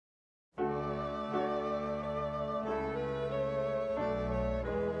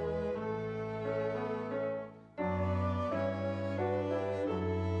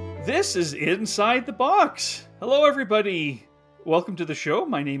This is Inside the Box. Hello, everybody. Welcome to the show.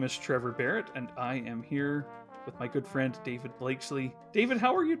 My name is Trevor Barrett, and I am here with my good friend David Blakesley. David,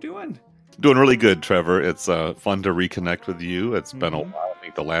 how are you doing? Doing really good, Trevor. It's fun to reconnect with you. It's been a while. I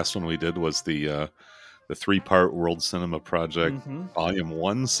think the last one we did was the 3-part World Cinema Project Volume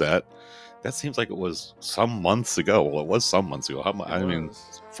 1 set. That seems like it was some months ago. Well, it was some months ago. I mean,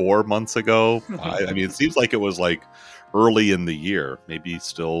 4 months ago. I mean, it seems like it was like early in the year, maybe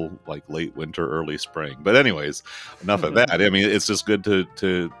still like late winter, early spring. But anyways, enough of that. I mean, it's just good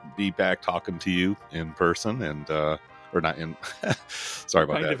to be back talking to you in person and or not in sorry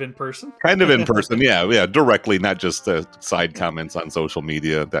about that. Kind of in person. Kind of in person, yeah, directly, not just side comments on social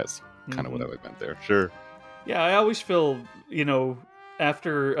media. That's kind of what I meant there. Sure. Yeah, I always feel,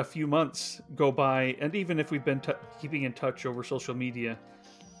 after a few months go by, and even if we've been keeping in touch over social media,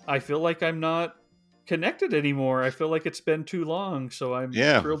 I feel like I'm not connected anymore. I feel like it's been too long. So I'm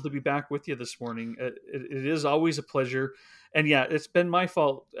thrilled to be back with you this morning. It is always a pleasure. And yeah, it's been my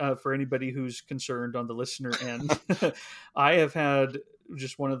fault for anybody who's concerned on the listener end. I have had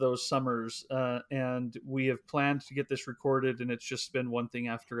just one of those summers, and we have planned to get this recorded, and it's just been one thing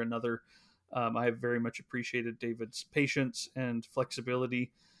after another. I have very much appreciated David's patience and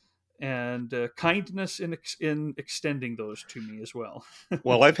flexibility and kindness in extending those to me as well.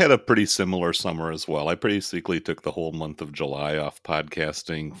 Well, I've had a pretty similar summer as well. I basically took the whole month of July off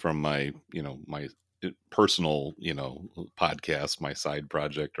podcasting from my personal, podcast, my side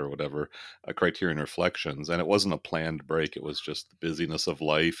project or whatever, Criterion Reflections. And it wasn't a planned break. It was just the busyness of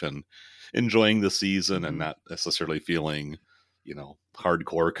life and enjoying the season and not necessarily feeling,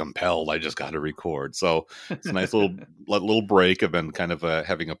 hardcore compelled. I just got to record. So it's a nice little break. I've been kind of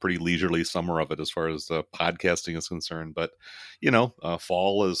having a pretty leisurely summer of it as far as podcasting is concerned. But,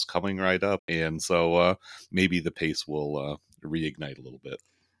 fall is coming right up. And so maybe the pace will reignite a little bit.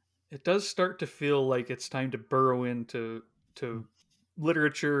 It does start to feel like it's time to burrow into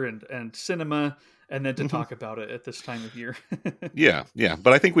literature and cinema, and then to talk about it at this time of year. Yeah.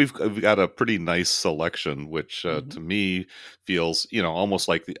 But I think we've got a pretty nice selection, which to me feels, almost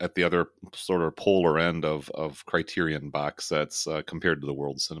like at the other sort of polar end of Criterion box sets compared to the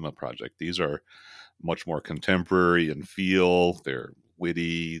World Cinema Project. These are much more contemporary in feel. They're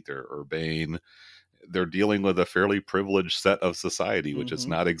witty. They're urbane. They're dealing with a fairly privileged set of society, which is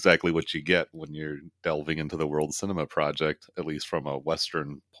not exactly what you get when you're delving into the World Cinema Project, at least from a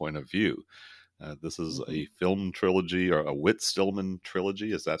Western point of view. This is a film trilogy, or a Whit Stillman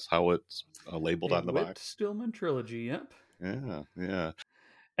trilogy. Is that how it's labeled on the box? Whit Stillman trilogy, yep. Yeah.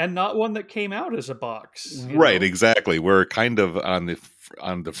 And not one that came out as a box. Right, exactly. We're kind of on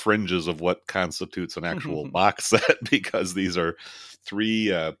the fringes of what constitutes an actual box set, because these are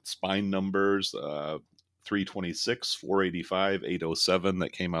 3 spine numbers, 326, 485, 807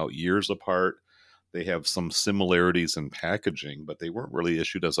 that came out years apart. They have some similarities in packaging, but they weren't really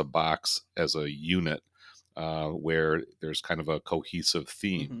issued as a box, as a unit, where there's kind of a cohesive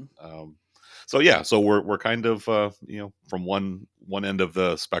theme. So we're kind of from one end of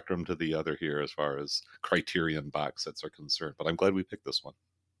the spectrum to the other here as far as Criterion box sets are concerned. But I'm glad we picked this one.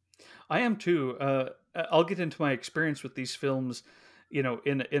 I am too. I'll get into my experience with these films,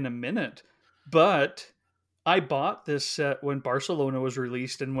 in a minute. But I bought this set when Barcelona was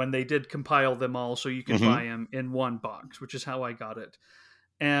released, and when they did compile them all so you could buy them in one box, which is how I got it.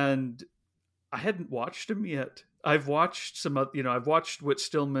 And I hadn't watched them yet. I've watched some, I've watched Whit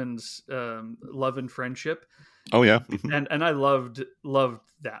Stillman's Love and Friendship. Oh yeah, and I loved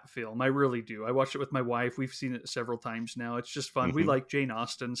that film. I really do. I watched it with my wife. We've seen it several times now. It's just fun. We like Jane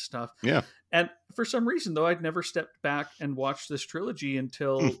Austen stuff. Yeah. And for some reason, though, I'd never stepped back and watched this trilogy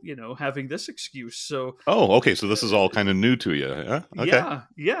until having this excuse. So okay. So this is all kind of new to you. Yeah. Okay.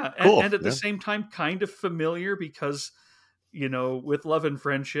 Yeah. Cool. And at the same time, kind of familiar because, with Love and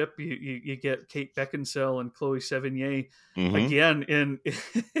Friendship, you get Kate Beckinsale and Chloe Sevigny again in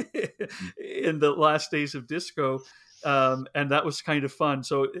in the last days of disco, and that was kind of fun.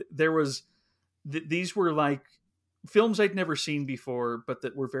 So there was these were like films I'd never seen before, but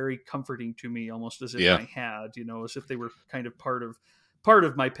that were very comforting to me, almost as if I had, as if they were kind of part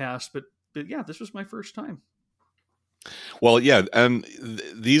of my past. But yeah, this was my first time. Well, yeah, and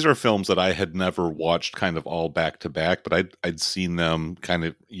these are films that I had never watched kind of all back to back, but I'd seen them kind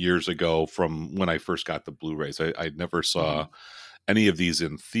of years ago from when I first got the Blu-rays. I never saw any of these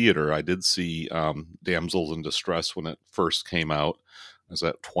in theater. I did see Damsels in Distress when it first came out. Was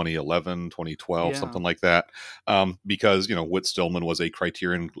that 2011, 2012, something like that? Because, Whit Stillman was a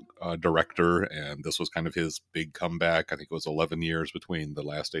Criterion director, and this was kind of his big comeback. I think it was 11 years between The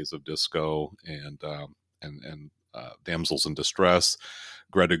Last Days of Disco and Damsels in Distress.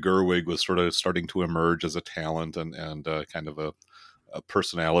 Greta Gerwig was sort of starting to emerge as a talent and kind of a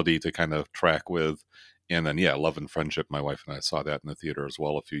personality to kind of track with. And then, yeah, Love and Friendship. My wife and I saw that in the theater as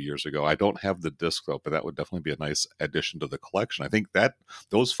well a few years ago. I don't have the disc though, but that would definitely be a nice addition to the collection. I think that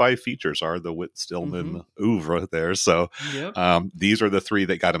those 5 features are the Whit Mm-hmm. Stillman oeuvre there. So Yep. these are the 3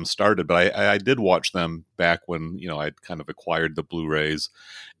 that got him started. But I did watch them back when I'd kind of acquired the Blu-rays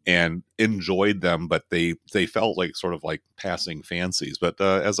and enjoyed them, but they felt like sort of like passing fancies. But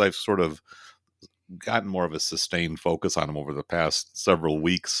as I've sort of gotten more of a sustained focus on them over the past several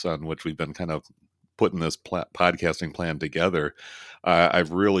weeks, on which we've been kind of putting this podcasting plan together,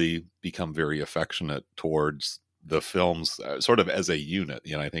 I've really become very affectionate towards the films, sort of as a unit.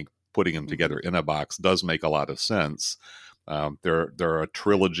 I think putting them Mm-hmm. together in a box does make a lot of sense. They're a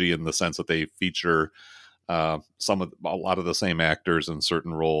trilogy in the sense that they feature a lot of the same actors in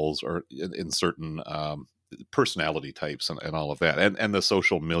certain roles or in certain personality types and all of that, and the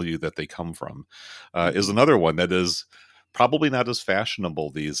social milieu that they come from is Mm-hmm. another one that is probably not as fashionable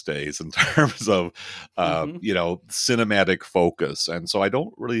these days in terms of Mm-hmm. cinematic focus. And so I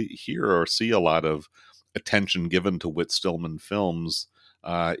don't really hear or see a lot of attention given to Whit Stillman films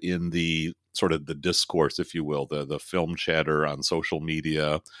in the sort of the discourse, if you will, the film chatter on social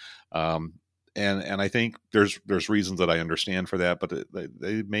media. um, and I think there's reasons that I understand for that, but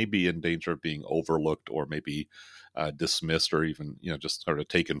they may be in danger of being overlooked or maybe dismissed, or even just sort of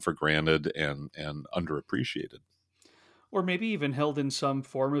taken for granted and underappreciated. Or maybe even held in some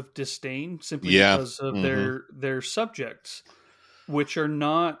form of disdain simply Yeah. because of Hmm. their subjects, which are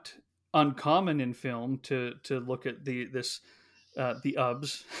not uncommon in film to look at the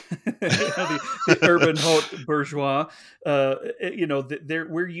UBs, the urban haute bourgeois.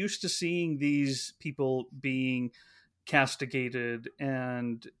 We're used to seeing these people being castigated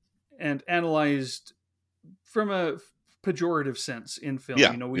and analyzed from a pejorative sense in film.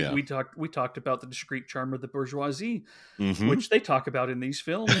 Yeah. You know, we Yeah. we talked about the discreet charm of the bourgeoisie, Hmm. which they talk about in these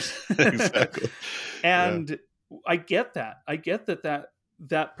films. Exactly. Yeah. And I get that. I get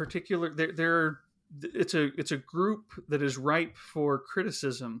that particular there it's a group that is ripe for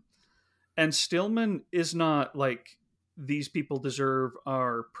criticism. And Stillman is not like these people deserve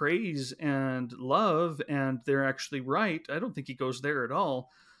our praise and love and they're actually right. I don't think he goes there at all.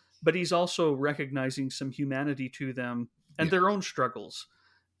 But he's also recognizing some humanity to them and Yeah. their own struggles.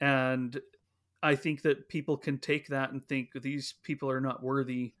 And I think that people can take that and think these people are not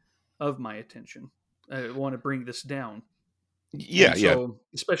worthy of my attention. I want to bring this down. Yeah. And Yeah. so,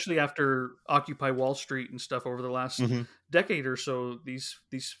 especially after Occupy Wall Street and stuff over the last Hmm. decade or so, these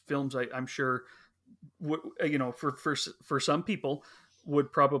films, I'm sure, for some people,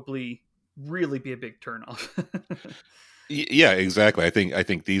 would probably really be a big turnoff. Yeah, exactly. I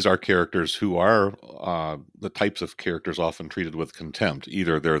think these are characters who are the types of characters often treated with contempt.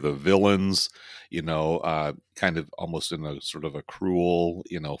 Either they're the villains, kind of almost in a sort of a cruel,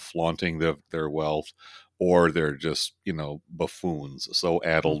 flaunting their wealth, or they're just buffoons, so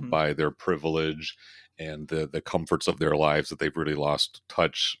addled Hmm. by their privilege and the comforts of their lives that they've really lost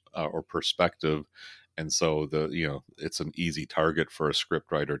touch or perspective. And so it's an easy target for a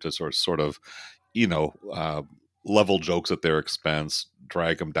scriptwriter to sort of you know uh, level jokes at their expense,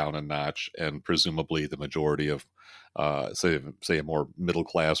 drag them down a notch, and presumably the majority of say a more middle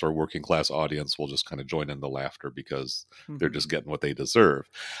class or working class audience will just kind of join in the laughter because they're Hmm. just getting what they deserve.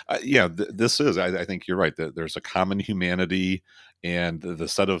 This is I think you're right that there's a common humanity and the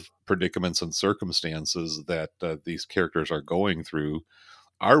set of predicaments and circumstances that these characters are going through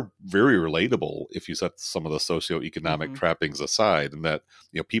are very relatable if you set some of the socioeconomic Hmm. trappings aside, and that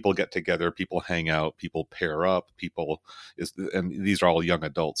people get together, people hang out, people pair up, and these are all young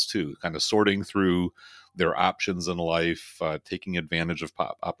adults too, kind of sorting through their options in life, taking advantage of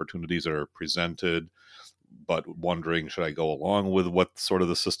opportunities that are presented, but wondering, should I go along with what sort of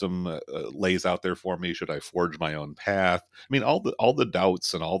the system lays out there for me? Should I forge my own path? I mean, all the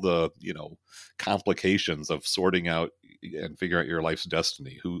doubts and all the complications of sorting out and figuring out your life's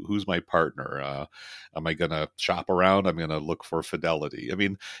destiny. Who's my partner? Am I going to shop around? I'm going to look for fidelity. I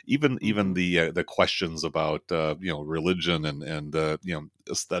mean, even Hmm. the questions about religion and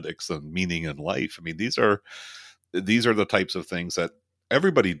aesthetics and meaning in life. I mean, these are the types of things that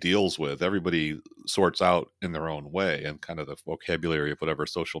everybody deals with, everybody sorts out in their own way, and kind of the vocabulary of whatever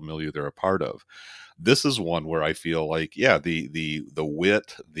social milieu they're a part of. This is one where I feel like, yeah, the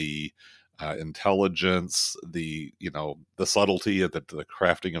wit, the intelligence, the subtlety of the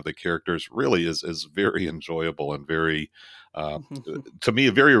crafting of the characters really is very enjoyable and very uh, to me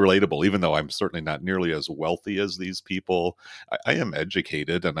very relatable, even though I'm certainly not nearly as wealthy as these people. I am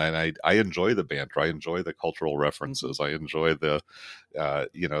educated, and I enjoy the banter. I enjoy the cultural references. I enjoy the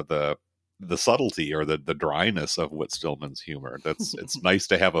the subtlety or the dryness of Whit Stillman's humor. It's nice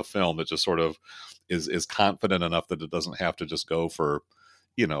to have a film that just sort of is confident enough that it doesn't have to just go for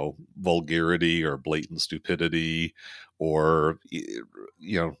vulgarity or blatant stupidity or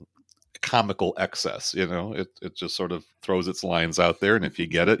comical excess. It just sort of throws its lines out there, and if you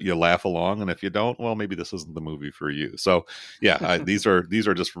get it, you laugh along, and if you don't, well, maybe this isn't the movie for you. So yeah, these are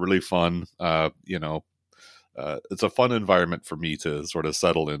just really fun. It's a fun environment for me to sort of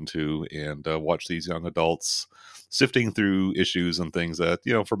settle into and watch these young adults sifting through issues and things that,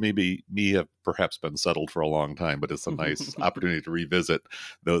 for me have perhaps been settled for a long time, but it's a nice opportunity to revisit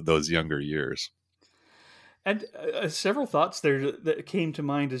those younger years. And several thoughts there that came to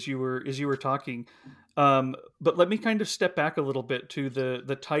mind as you were talking. But let me kind of step back a little bit to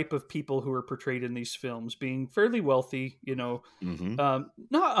the type of people who are portrayed in these films, being fairly wealthy, not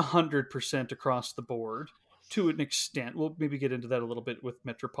 100% across the board, to an extent. We'll maybe get into that a little bit with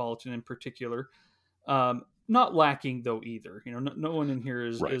Metropolitan in particular. Not lacking though either. No one in here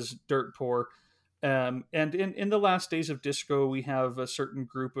is Right. is dirt poor. And in the last days of disco, we have a certain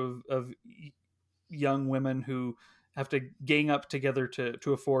group of young women who have to gang up together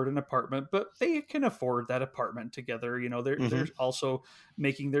to afford an apartment, but they can afford that apartment together. They're also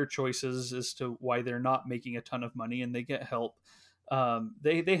making their choices as to why they're not making a ton of money, and they get help.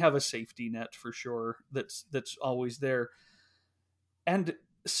 They have a safety net for sure that's always there, and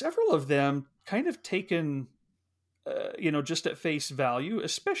several of them kind of taken just at face value,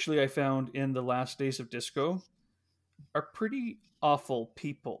 especially I found in the last days of disco, are pretty awful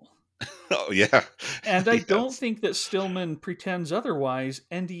people. Oh yeah. And I Yes. don't think that Stillman pretends otherwise,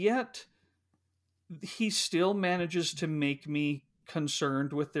 and yet he still manages to make me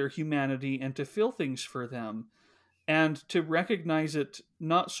concerned with their humanity and to feel things for them, and to recognize it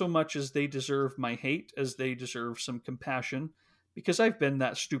not so much as they deserve my hate as they deserve some compassion, because I've been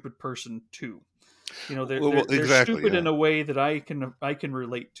that stupid person too. They're Exactly, stupid yeah. in a way that I can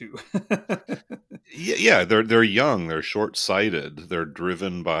relate to. Yeah, they're young, they're short-sighted, they're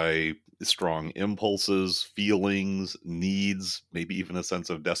driven by strong impulses, feelings, needs, maybe even a sense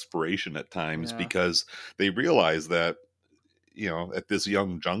of desperation at times, Yeah. because they realize that at this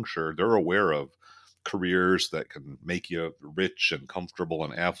young juncture, they're aware of careers that can make you rich and comfortable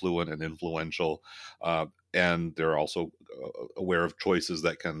and affluent and influential, uh, and they're also aware of choices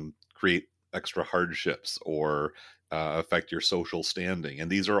that can create extra hardships or affect your social standing. And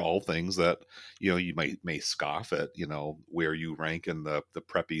these are all things that you may scoff at, where you rank in the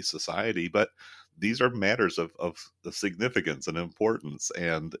preppy society, but these are matters of significance and importance.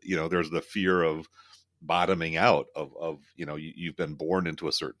 And there's the fear of bottoming out of you've been born into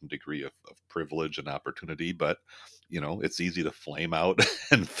a certain degree of privilege and opportunity, but it's easy to flame out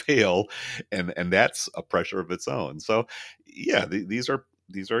and fail, and that's a pressure of its own. So yeah, these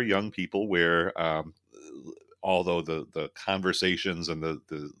are young people where although the conversations and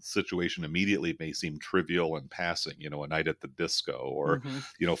the situation immediately may seem trivial and passing, a night at the disco, or Mm-hmm.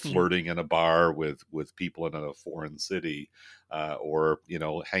 Yeah. flirting in a bar with people in a foreign city, or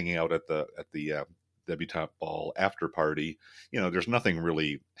hanging out at the debutante ball after party. There's nothing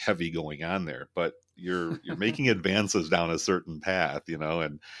really heavy going on there, but you're making advances down a certain path,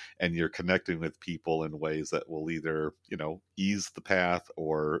 and you're connecting with people in ways that will either ease the path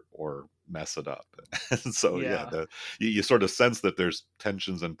or mess it up. And so yeah, Yeah. you sort of sense that there's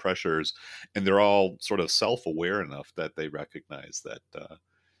tensions and pressures, and they're all sort of self-aware enough that they recognize that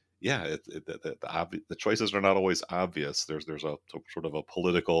yeah, the choices are not always obvious. There's a sort of a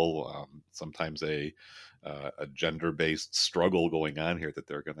political, sometimes a gender-based struggle going on here that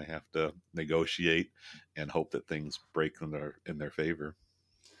they're going to have to negotiate and hope that things break in their favor.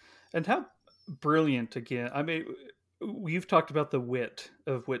 And how brilliant again. I mean, you've talked about the wit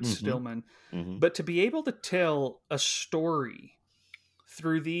of Whit Hmm. Stillman, Hmm. but to be able to tell a story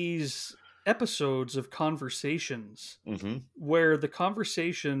through these episodes of conversations, Hmm. where the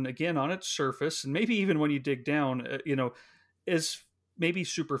conversation, again, on its surface, and maybe even when you dig down, is maybe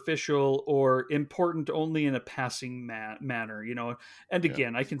superficial or important only in a passing manner. And Yeah.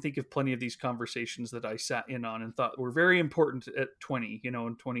 again, I can think of plenty of these conversations that I sat in on and thought were very important at 20,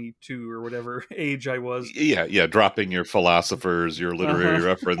 and 22 or whatever age I was. Yeah, dropping your philosophers, your literary Uh-huh.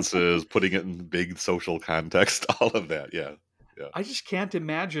 references, putting it in big social context, all of that. Yeah. I just can't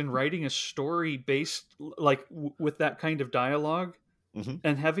imagine writing a story based like with that kind of dialogue Hmm.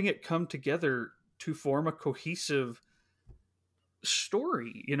 and having it come together to form a cohesive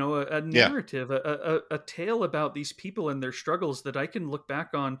story, you know, a Yeah. narrative, a tale about these people and their struggles that I can look back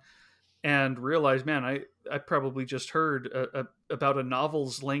on and realize, man, I probably just heard about a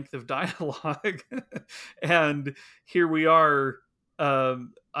novel's length of dialogue, and here we are.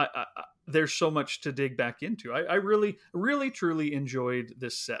 There's so much to dig back into. I really, really, truly enjoyed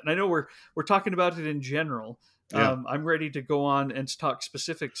this set, and I know we're talking about it in general. Yeah. I'm ready to go on and talk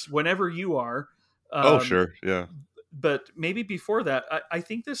specifics whenever you are. Oh, Um, sure. Yeah. but maybe before that, I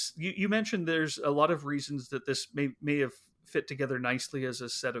think this. You mentioned there's a lot of reasons that this may have fit together nicely as a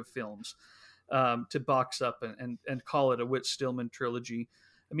set of films, to box up and call it a Whit Stillman trilogy.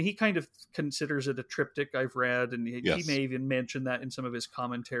 I mean, he kind of considers it a triptych, I've read, and he Yes. may even mention that in some of his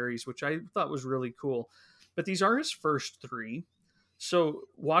commentaries, which I thought was really cool. But these are his first three. So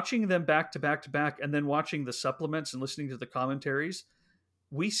watching them back to back to back, and then watching the supplements and listening to the commentaries,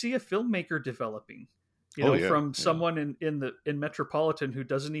 we see a filmmaker developing. You Oh, know, yeah. from Yeah. someone in Metropolitan who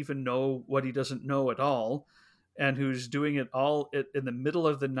doesn't even know what he doesn't know at all, and who's doing it all in the middle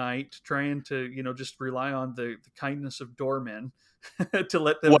of the night, trying to, you know, just rely on the kindness of doormen to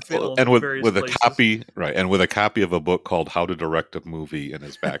let them Well, film and in various with a places. copy, right, and with a copy of a book called "How to Direct a Movie" in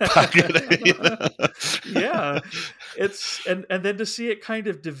his back pocket. You know? Yeah, it's and then to see it kind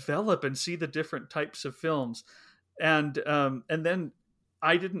of develop and see the different types of films, and then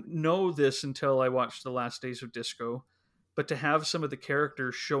I didn't know this until I watched The Last Days of Disco, but to have some of the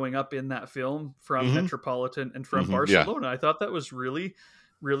characters showing up in that film from Hmm. Metropolitan and from Hmm. Yeah. Barcelona, I thought that was really,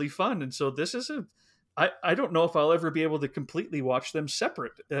 really fun. And so this is I don't know if I'll ever be able to completely watch them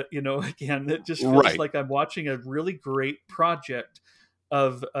separate. You know, again, it just feels Right. like I'm watching a really great project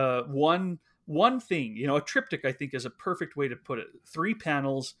of one thing. You know, a triptych I think is a perfect way to put it. Three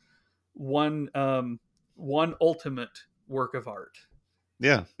panels, one one ultimate work of art.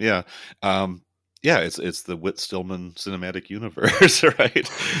 Yeah. Yeah. Um, yeah. It's the Whit Stillman cinematic universe, right?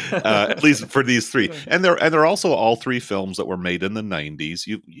 At least for these three, and they're also all three films that were made in the '90s.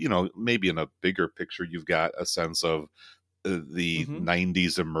 You know, maybe in a bigger picture, you've got a sense of the Hmm.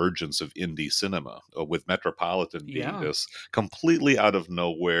 90s emergence of indie cinema, with Metropolitan being Yeah, this completely out of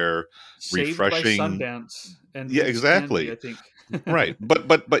nowhere, Saved by refreshing. Sundance and Yeah, Vince Canby, I exactly. think. Right.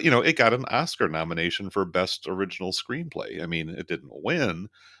 But you know, it got an Oscar nomination for best original screenplay. I mean, it didn't win,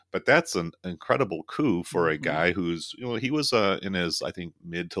 but that's an incredible coup for a Hmm. guy who's, you know, he was in his, I think,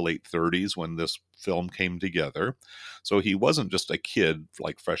 mid to late 30s when this film came together. So he wasn't just a kid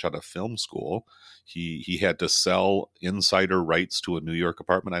like fresh out of film school. He had to sell insider rights to a New York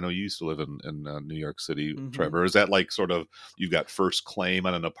apartment. I know you used to live in New York City, Hmm. Trevor. Is that like sort of you've got first claim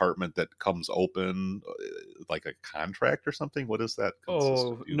on an apartment that comes open, like a contract or something? What does that consist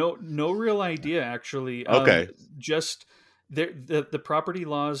of? Oh, You no real idea actually. okay? Just the property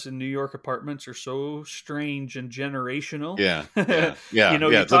laws in New York apartments are so strange and generational. Yeah, yeah, yeah, You know,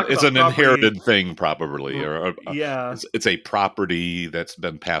 yeah. you talk It's about an property. inherited thing, probably, or Yeah. it's a property that's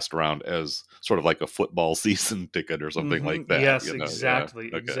been passed around as sort of like a football season ticket or something Hmm. like that. Yes, You know? Yeah. exactly,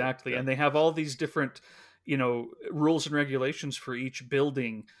 Okay. exactly. Yeah. And they have all these different, you know, rules and regulations for each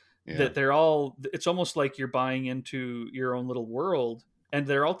building Yeah. that they're all. It's almost like you're buying into your own little world, and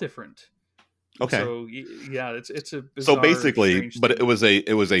they're all different. Okay. So yeah, it's a So bizarre, basically, strange but thing.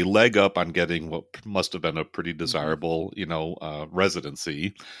 it was a leg up on getting what must have been a pretty Hmm. desirable, you know,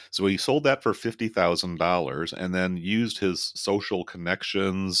 residency. So he sold that for $50,000, and then used his social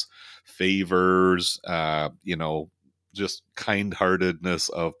connections, favors, you know, just kind-heartedness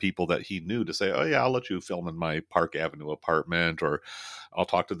of people that he knew to say, "Oh yeah, I'll let you film in my Park Avenue apartment," or "I'll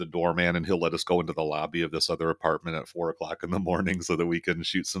talk to the doorman and he'll let us go into the lobby of this other apartment at 4 o'clock in the morning so that we can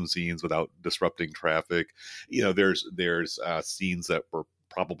shoot some scenes without disrupting traffic." You know, there's scenes that were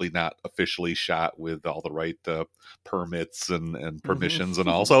probably not officially shot with all the right permits and permissions, and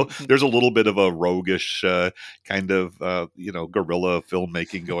also Hmm. there's a little bit of a roguish kind of you know, guerrilla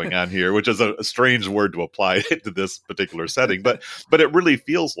filmmaking going on here, which is a strange word to apply to this particular setting, but it really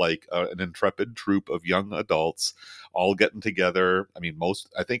feels like an intrepid troupe of young adults all getting together. I mean,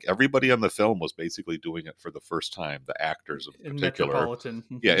 I think everybody on the film was basically doing it for the first time, the actors in In particular. Metropolitan.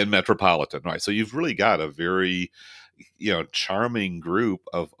 Yeah, Hmm. in Metropolitan, right? So you've really got a very, you know, charming group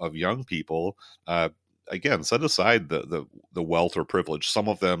of young people. Uh, Again, set aside the wealth or privilege. Some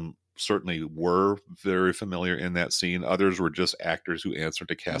of them certainly were very familiar in that scene. Others were just actors who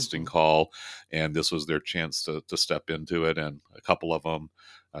answered a casting Hmm. call, and this was their chance to step into it. And a couple of them,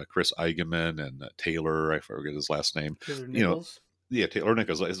 Chris Eigenman and Taylor, I forget his last name, Taylor you know, Nichols. yeah, Taylor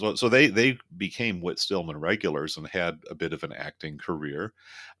Nichols. So they became Whit Stillman regulars and had a bit of an acting career.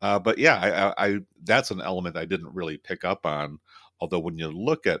 But yeah, I that's an element I didn't really pick up on. Although when you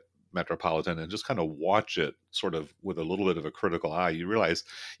look at Metropolitan and just kind of watch it sort of with a little bit of a critical eye, you realize,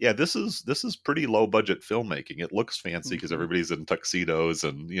 yeah, this is pretty low budget filmmaking. It looks fancy because Mhm. everybody's in tuxedos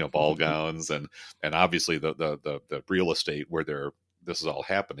and ball gowns, and obviously the real estate where this is all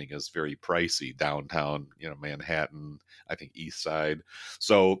happening is very pricey downtown, Manhattan, I think East Side.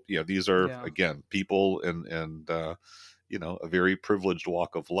 So these are Yeah. again people and a very privileged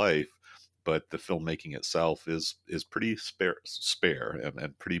walk of life, but the filmmaking itself is pretty spare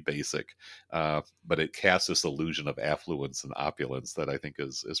and pretty basic. But it casts this illusion of affluence and opulence that I think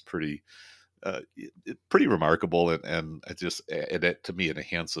is pretty pretty remarkable, and it to me it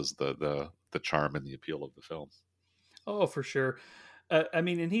enhances the charm and the appeal of the film. Oh, for sure. I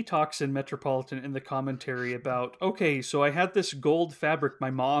mean, and he talks in Metropolitan in the commentary about, okay, so I had this gold fabric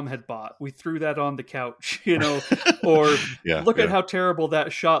my mom had bought. We threw that on the couch, or Yeah, look at yeah, how terrible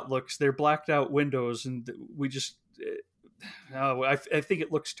that shot looks. They're blacked out windows, and we just, oh, I think it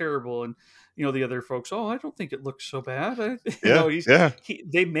looks terrible. And the other folks, oh, I don't think it looks so bad. yeah, yeah.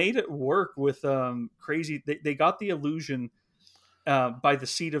 They made it work with crazy. They got the illusion by the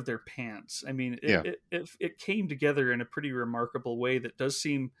seat of their pants. I mean, Yeah. it came together in a pretty remarkable way that does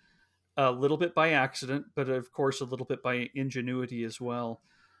seem a little bit by accident, but of course a little bit by ingenuity as well.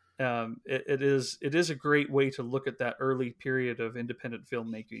 It is a great way to look at that early period of independent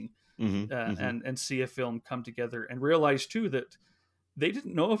filmmaking, Hmm. Hmm. and see a film come together and realize too that they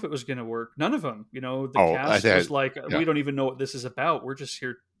didn't know if it was going to work. None of them, the Oh, cast was like, yeah, we don't even know what this is about. We're just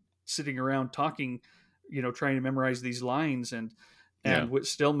here sitting around talking, trying to memorize these lines, yeah. and Whit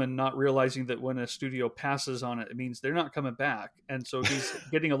Stillman not realizing that when a studio passes on it, it means they're not coming back. And so he's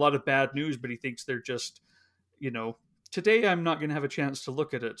getting a lot of bad news, but he thinks they're just, you know, today I'm not going to have a chance to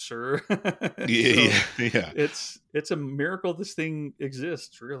look at it, sir. So Yeah, yeah. it's a miracle this thing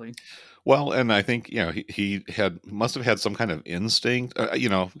exists, really. Well, and I think he had must have had some kind of instinct.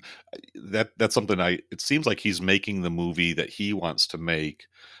 That's something It seems like he's making the movie that he wants to make,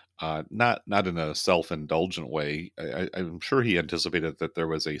 not in a self indulgent way. I'm sure he anticipated that there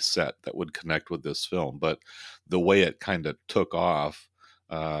was a set that would connect with this film, but the way it kind of took off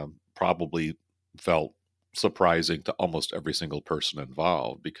probably felt surprising to almost every single person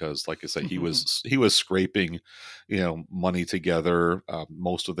involved, because like I say, he was scraping money together.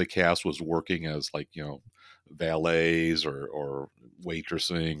 Most of the cast was working as like valets or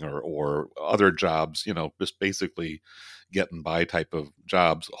waitressing or other jobs, just basically getting by type of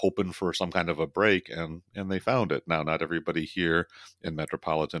jobs, hoping for some kind of a break, and they found it. Now, not everybody here in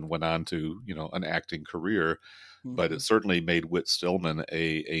Metropolitan went on to an acting career, but it certainly made Whit Stillman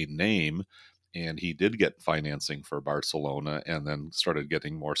a name, and he did get financing for Barcelona, and then started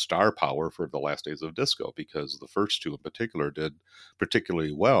getting more star power for The Last Days of Disco, because the first two in particular did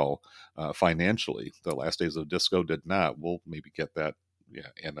particularly well financially. The Last Days of Disco did not. We'll maybe get that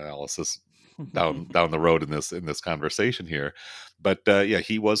analysis down the road in this conversation here, but yeah,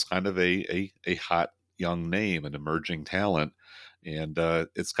 he was kind of a hot young name, an emerging talent. And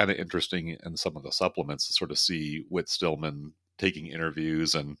it's kind of interesting in some of the supplements to sort of see Whit Stillman taking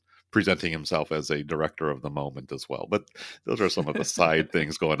interviews and presenting himself as a director of the moment as well. But those are some of the side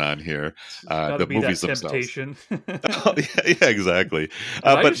things going on here. It's got to The be that movies themselves. temptation. Oh, yeah, yeah, exactly. Did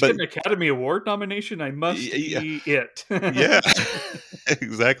I just But get an Academy Award nomination? I must yeah, be it. yeah,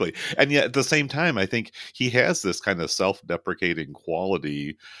 exactly. And yet at the same time, I think he has this kind of self-deprecating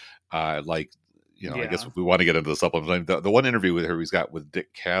quality, like I guess Yeah. if we want to get into the supplements, the one interview with her he's got with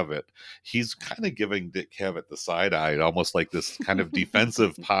Dick Cavett, he's kind of giving Dick Cavett the side eye, almost like this kind of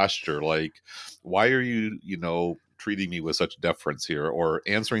defensive posture, like, why are you, treating me with such deference here, or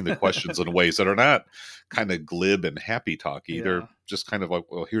answering the questions in ways that are not kind of glib and happy talky. They're Yeah. just kind of like,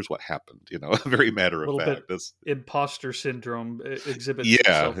 well, here's what happened, very matter A of little bit fact. This, imposter syndrome exhibits yeah,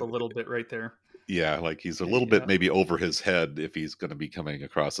 itself a little bit right there. yeah, like he's a little bit Yeah. maybe over his head if he's going to be coming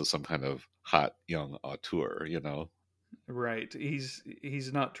across as some kind of hot young auteur. Right. He's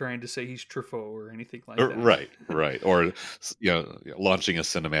not trying to say he's Truffaut or anything like that. Right, right, or launching a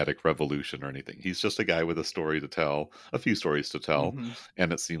cinematic revolution or anything. He's just a guy with a story to tell, a few stories to tell, Hmm.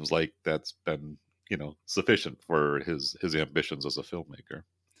 and it seems like that's been sufficient for his ambitions as a filmmaker.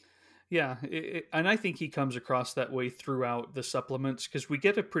 Yeah, and I think he comes across that way throughout the supplements, because we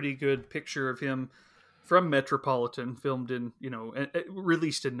get a pretty good picture of him from Metropolitan, filmed in,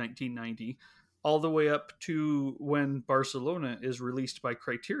 released in 1990, all the way up to when Barcelona is released by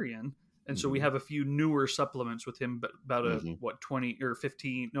Criterion. And so we Hmm. have a few newer supplements with him, but about Hmm. 20 or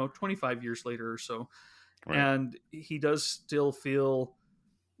 15, no, 25 years later or so. Right. And he does still feel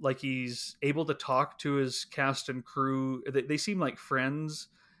like he's able to talk to his cast and crew. They seem like friends.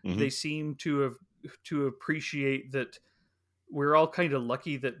 Hmm. They seem to appreciate that we're all kind of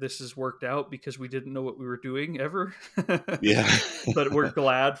lucky that this has worked out because we didn't know what we were doing ever. Yeah. But we're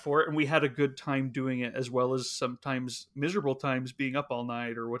glad for it, and we had a good time doing it, as well as sometimes miserable times being up all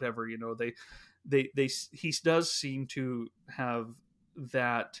night or whatever. You know, he does seem to have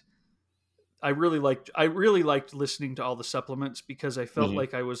that. I really liked listening to all the supplements because I felt Mhm.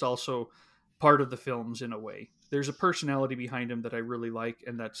 like I was also part of the films in a way. There's a personality behind him that I really like,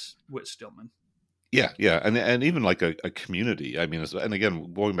 and that's Whit Stillman. Yeah, yeah, and even like a community. I mean, and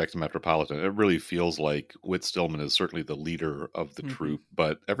again, going back to Metropolitan, it really feels like Whit Stillman is certainly the leader of the Hmm. troupe,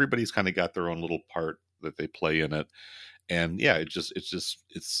 but everybody's kind of got their own little part that they play in it. And yeah,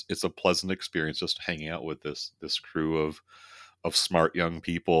 it's a pleasant experience just hanging out with this crew of smart young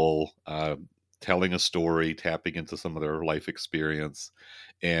people, telling a story, tapping into some of their life experience,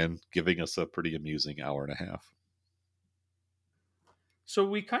 and giving us a pretty amusing hour and a half. So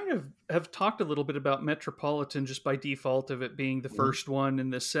we kind of have talked a little bit about Metropolitan just by default of it being the Mhm. first one in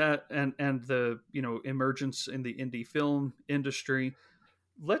the set and the, you know, emergence in the indie film industry.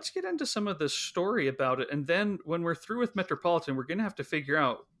 Let's get into some of the story about it, and then when we're through with Metropolitan, we're going to have to figure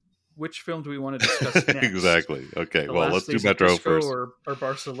out which film do we want to discuss next. Exactly. Okay. The Well, Last let's do Days of Metro Disco first. or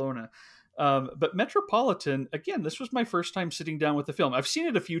Barcelona. But Metropolitan, again, this was my first time sitting down with the film. I've seen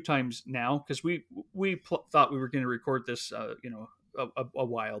it a few times now because we thought we were going to record this, a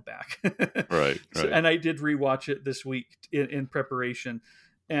while back. Right. So, Right. and I did rewatch it this week in preparation,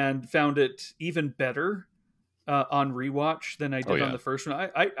 and found it even better on rewatch than I Oh did on yeah. the first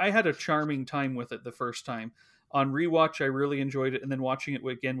one. I had a charming time with it the first time. On rewatch, I really enjoyed it, and then watching it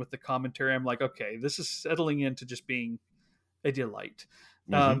again with the commentary, I'm like, okay, this is settling into just being a delight.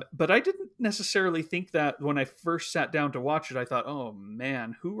 Hmm. But I didn't necessarily think that when I first sat down to watch it. I thought, oh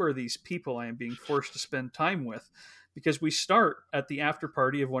man, who are these people I am being forced to spend time with? Because we start at the after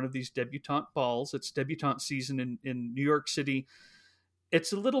party of one of these debutante balls. It's debutante season in New York City.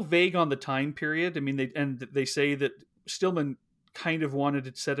 It's a little vague on the time period. I mean, they say that Stillman kind of wanted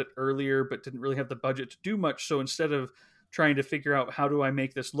to set it earlier, but didn't really have the budget to do much. So instead of trying to figure out how do I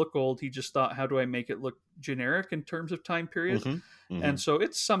make this look old, he just thought, how do I make it look generic in terms of time period? Hmm. And Hmm. so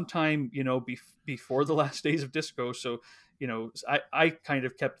it's sometime, before the last days of disco. So, I kind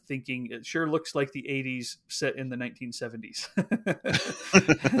of kept thinking it sure looks like the 80s set in the 1970s.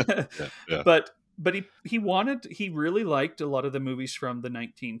 Yeah. Yeah. but he really liked a lot of the movies from the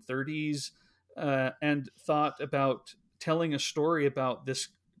 1930s, and thought about telling a story about this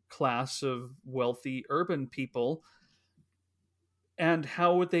class of wealthy urban people and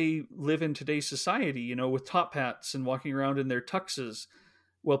how would they live in today's society, with top hats and walking around in their tuxes.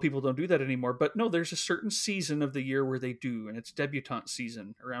 Well, people don't do that anymore, but no, there's a certain season of the year where they do, and it's debutante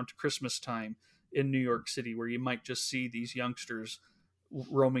season around Christmas time in New York City, where you might just see these youngsters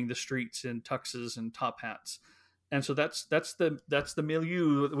roaming the streets in tuxes and top hats. And so that's the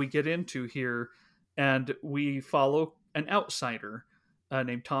milieu that we get into here, and we follow an outsider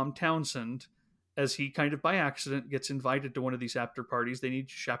named Tom Townsend, as he kind of by accident gets invited to one of these after parties. They need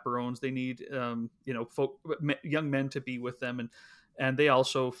chaperones. They need young men to be with them, and they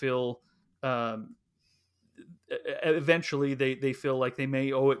also feel, eventually they feel like they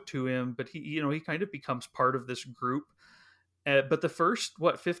may owe it to him, but he kind of becomes part of this group. But the first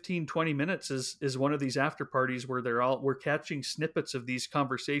 15-20 minutes is one of these after parties where we're catching snippets of these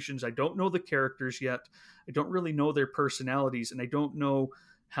conversations. I don't know the characters yet. I don't really know their personalities, and I don't know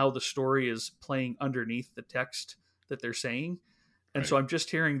how the story is playing underneath the text that they're saying. And so Right. I'm just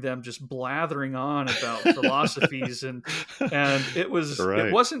hearing them just blathering on about philosophies, and it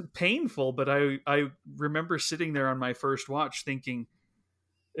Right. wasn't painful, but I remember sitting there on my first watch thinking,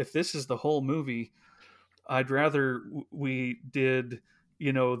 if this is the whole movie, I'd rather we did,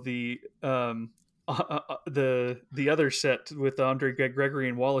 the other set with Andre Gregory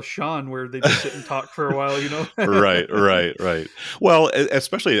and Wallace Shawn, where they just sit and talk for a while. Right, right, right. Well,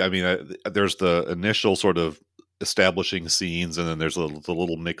 especially, I mean, there's the initial sort of establishing scenes, and then there's the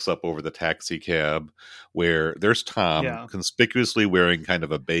little mix up over the taxi cab where there's Tom Yeah, conspicuously wearing kind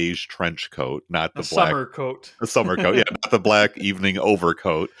of a beige trench coat, not a the black summer coat. summer coat, yeah, not the black evening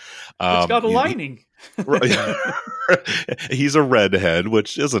overcoat. It's got a He, lining. Right. He's a redhead,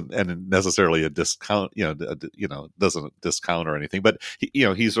 which isn't and necessarily a discount. Doesn't discount or anything, but he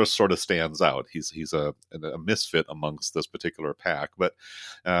just sort of stands out. He's a misfit amongst this particular pack, but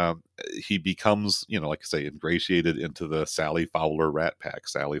he becomes, like I say, ingratiated into the Sally Fowler Rat Pack.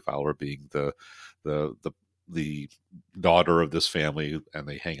 Sally Fowler being the the daughter of this family, and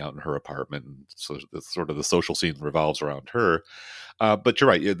they hang out in her apartment, and so the sort of the social scene revolves around her. But you're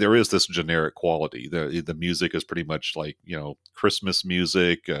right. There is this generic quality. The music is pretty much like, Christmas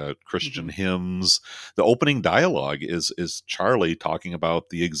music, Christian Hmm. hymns. The opening dialogue is Charlie talking about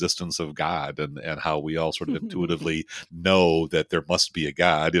the existence of God, and how we all sort of intuitively know that there must be a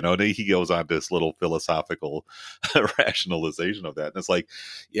God. And he goes on this little philosophical rationalization of that, and it's like,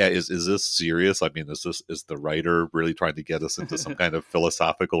 yeah, is this serious? I mean, is the writer really trying to get us into some kind of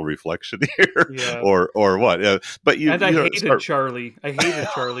philosophical reflection here, Yeah. or what? But And I you hated start. Charlie. I hated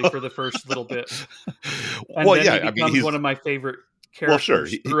Charlie for the first little bit. And Well, then he yeah, I mean, becomes one of my favorite well, sure,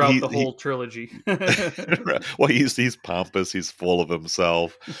 characters throughout the whole trilogy. well, he's pompous, he's full of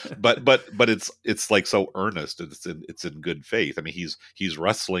himself, but it's like so earnest, and it's in good faith. I mean, he's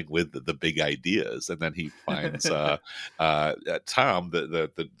wrestling with the big ideas, and then he finds Tom,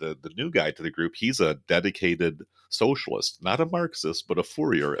 the new guy to the group. He's a dedicated socialist, not a Marxist, but a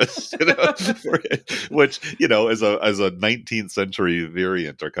Fourierist, which as a 19th century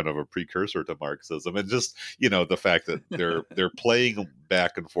variant, or kind of a precursor to Marxism. And just the fact that they're playing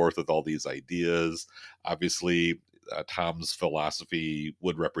back and forth with all these ideas. Obviously, Tom's philosophy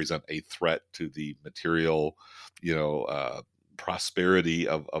would represent a threat to the material, prosperity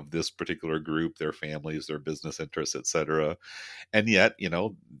of this particular group, their families, their business interests, etc. And yet,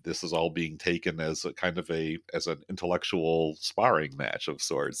 this is all being taken as a kind of as an intellectual sparring match of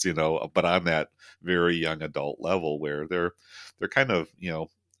sorts, but on that very young adult level, where they're kind of,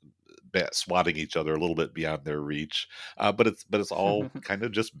 swatting each other a little bit beyond their reach, but it's all kind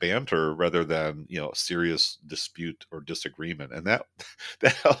of just banter rather than serious dispute or disagreement. And that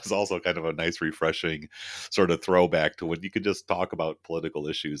that was also kind of a nice, refreshing sort of throwback to when you could just talk about political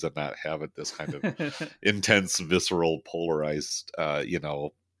issues and not have it this kind of intense, visceral, polarized,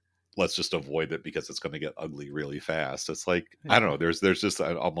 let's just avoid it because it's going to get ugly really fast. It's like, I don't Yeah. know, there's just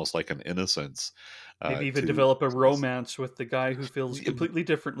almost like an innocence Maybe even to develop a this. romance with the guy who feels completely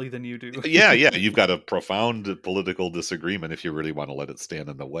differently than you do. Yeah, you've got a profound political disagreement if you really want to let it stand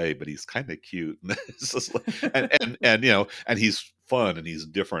in the way, but he's kind of cute. It's just and he's fun, and he's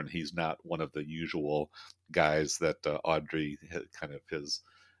different. He's not one of the usual guys that Audrey kind of his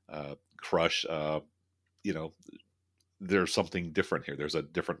crush. You know, there's something different here. There's a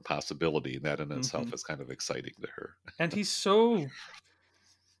different possibility, and that in Hmm. itself is kind of exciting to her. And he's so,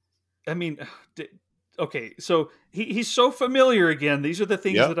 I mean, okay, so he's so familiar again. These are the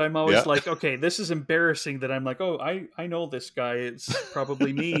things Yeah, that I'm always yeah, like, okay, this is embarrassing that I'm like, oh, I know this guy. It's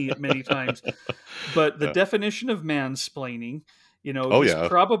probably me many times. But the yeah. definition of mansplaining, Oh he's yeah.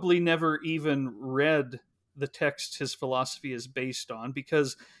 probably never even read the text his philosophy is based on,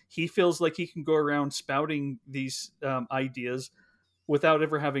 because he feels like he can go around spouting these ideas without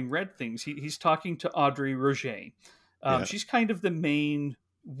ever having read things. He's talking to Audrey Roget. Yeah. She's kind of the main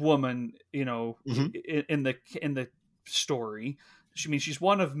woman, Hmm. in the story. She's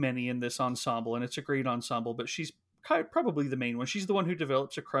one of many in this ensemble, and it's a great ensemble. But she's probably the main one. She's the one who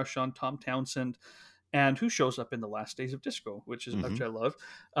develops a crush on Tom Townsend, and who shows up in the Last Days of Disco, which Hmm. I love.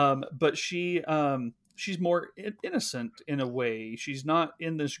 But she's more innocent in a way. She's not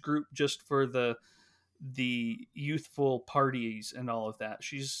in this group just for the youthful parties and all of that.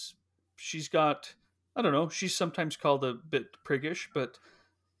 She's got, I don't know. She's sometimes called a bit priggish, but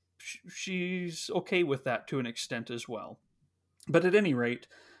she's okay with that to an extent as well. But at any rate,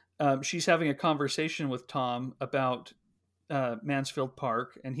 she's having a conversation with Tom about Mansfield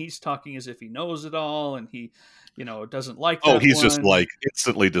Park, and he's talking as if he knows it all, and he, doesn't like Oh, that he's just one. like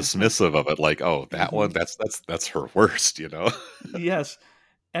instantly dismissive of it, like, oh, that one, Mhm. that's her worst. Yes,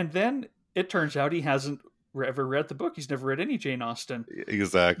 and then it turns out he hasn't ever read the book. He's never read any Jane Austen,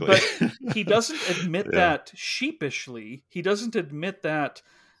 Exactly. but he doesn't admit Yeah. that sheepishly. He doesn't admit that,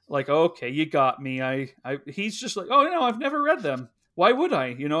 like, okay, you got me. He's just like, oh, I've never read them. Why would I?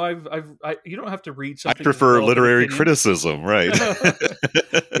 You don't have to read I something to prefer develop an literary opinion. criticism, right? Yeah,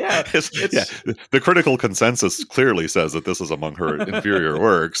 Yeah, it's the critical consensus clearly says that this is among her inferior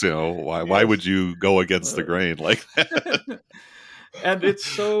works. Why yes. would you go against the grain like that? And it's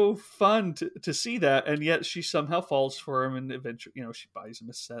so fun to see that, and yet she somehow falls for him, and eventually, she buys him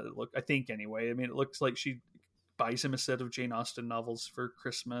a set. I think anyway. I mean, it looks like she buys him a set of Jane Austen novels for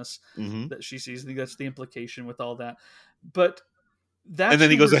Christmas Hmm. that she sees. I think that's the implication with all that. But And that's then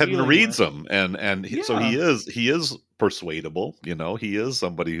he who goes we're ahead and dealing reads with. them, and so Yeah. he is persuadable. He is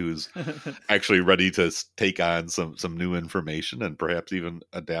somebody who's actually ready to take on some new information, and perhaps even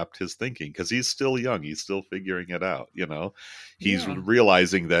adapt his thinking, because he's still young, he's still figuring it out. He's Yeah.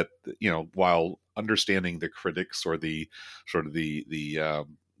 realizing that, while understanding the critics, or the sort of the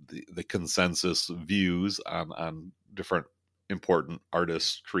consensus views on different important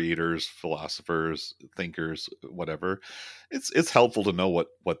artists, creators, philosophers, thinkers, whatever, it's helpful to know what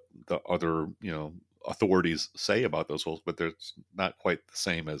the other, authorities say about those holes, but they're not quite the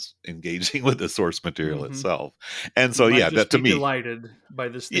same as engaging with the source material Hmm. itself. And You so, might yeah, just that to be me, delighted by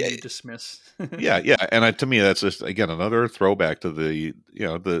this thing yeah, you dismiss. yeah, and to me, that's just again another throwback to the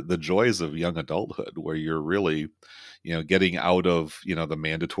the joys of young adulthood, where you're really, getting out of the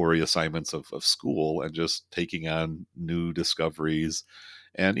mandatory assignments of school and just taking on new discoveries.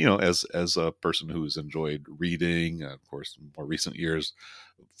 And as a person who's enjoyed reading, of course, in more recent years,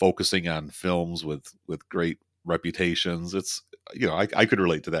 focusing on films with great reputations, it's I could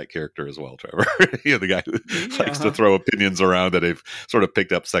relate to that character as well, Trevor. The guy who likes to Yeah. throw opinions around that they've sort of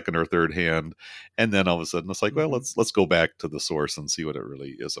picked up second or third hand, and then all of a sudden it's like, well, Hmm. let's go back to the source and see what it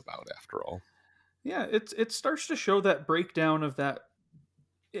really is about after all. Yeah, it starts to show that breakdown of that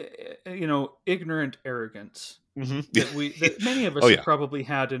ignorant arrogance Hmm. that many of Oh us have yeah. probably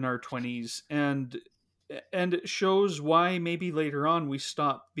had in our 20s, and it shows why maybe later on we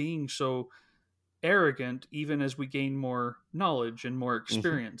stop being so arrogant even as we gain more knowledge and more Hmm.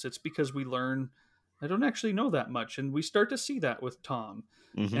 experience. It's because we learn I don't actually know that much, and we start to see that with Tom,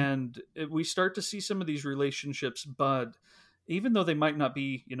 Hmm. and we start to see some of these relationships bud, even though they might not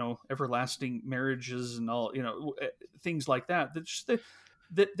be everlasting marriages and all things like that.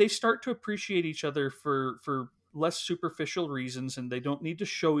 That they start to appreciate each other for less superficial reasons, and they don't need to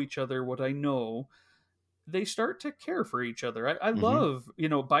show each other what I know. They start to care for each other. I Hmm. love,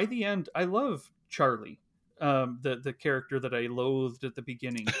 by the end, I love Charlie, the character that I loathed at the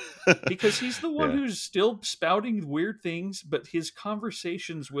beginning, because he's the one Yeah. who's still spouting weird things, but his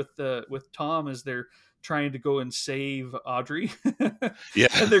conversations with Tom as they're trying to go and save Audrey, Yeah.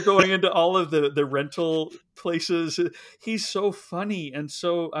 and they're going into all of the rental places. He's so funny, and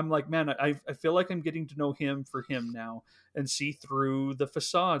so I'm like, man, I feel like I'm getting to know him for him now, and see through the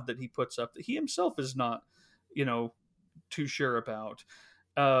facade that he puts up that he himself is not, you know, too sure about.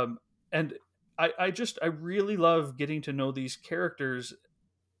 And I really love getting to know these characters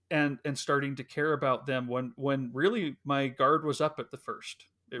and starting to care about them when really my guard was up at the first.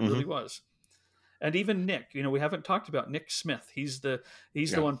 It Hmm. really was. And even Nick, we haven't talked about Nick Smith. He's the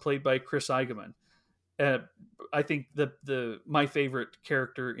Yeah. one played by Chris Eigeman. Uh, I think the my favorite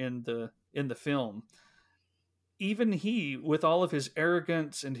character in the film. Even he, with all of his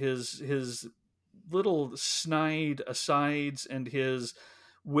arrogance and his little snide asides and his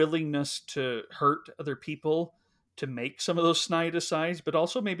willingness to hurt other people, to make some of those snide asides, but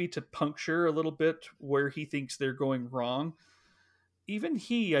also maybe to puncture a little bit where he thinks they're going wrong. Even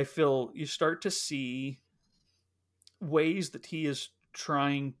he, I feel, you start to see ways that he is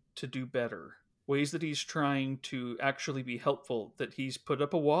trying to do better, ways that he's trying to actually be helpful, that he's put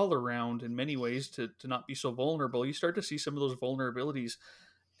up a wall around in many ways to not be so vulnerable. You start to see some of those vulnerabilities,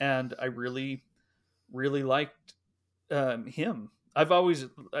 and I really, really liked him. I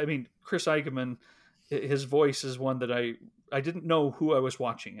mean, Chris Eigeman, his voice is one that I didn't know who I was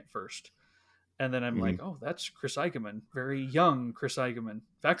watching at first. And then I'm Hmm. like, oh, that's Chris Eigeman, very young Chris Eigeman. In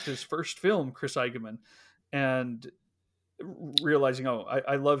fact, his first film, Chris Eigeman. And realizing, oh,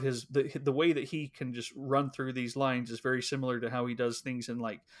 I love the way that he can just run through these lines is very similar to how he does things in,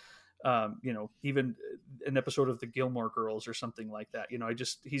 like, even an episode of the Gilmore Girls or something like that.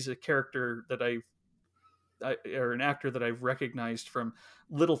 He's a character that or an actor that I've recognized from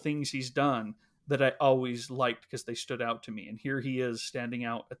little things he's done that I always liked because they stood out to me. And here he is standing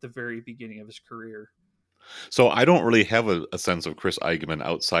out at the very beginning of his career. So I don't really have a sense of Chris Eigeman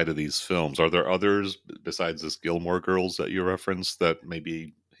outside of these films. Are there others besides this Gilmore Girls that you referenced that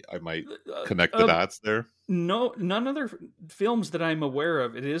maybe I might Uh, connect the uh, dots there? no, none other films that I'm aware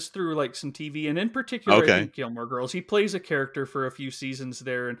of. It is through like some TV, and in particular, I Okay. think Gilmore Girls. He plays a character for a few seasons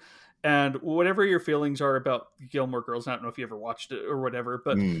there, and whatever your feelings are about Gilmore Girls, I don't know if you ever watched it or whatever,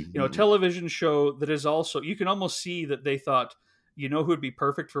 but a Mm-hmm. television show that is also, you can almost see that they thought, who would be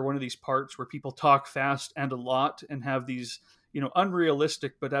perfect for one of these parts where people talk fast and a lot and have these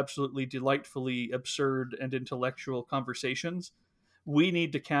unrealistic but absolutely delightfully absurd and intellectual conversations. We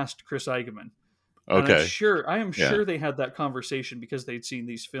need to cast Chris Eigeman. And Okay. I am Yeah. sure they had that conversation because they'd seen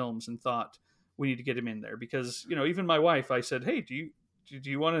these films and thought we need to get him in there. Because even my wife, I said, hey, do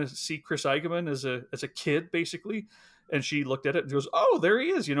you want to see Chris Eigeman as a kid, basically? And she looked at it and goes, oh, there he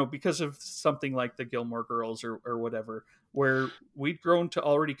is, because of something like the Gilmore Girls or whatever, where we'd grown to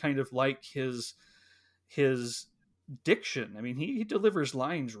already kind of like his diction. I mean, he delivers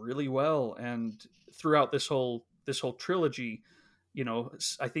lines really well, and throughout this whole trilogy,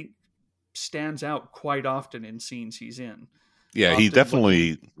 I think stands out quite often in scenes he's in. Yeah, he Often looking,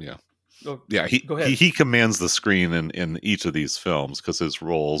 definitely, yeah. Oh, Yeah, go ahead. he commands the screen in each of these films because his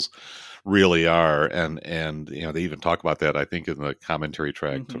roles really are, and you know, they even talk about that, I think, in the commentary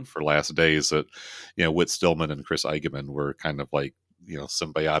track Hmm. for Last Days, that you know, Whit Stillman and Chris Eigeman were kind of like, you know,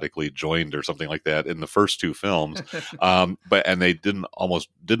 symbiotically joined or something like that in the first two films. But and they didn't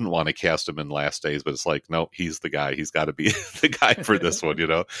want to cast him in Last Days, but it's like, no, he's the guy. He's got to be the guy for this one, you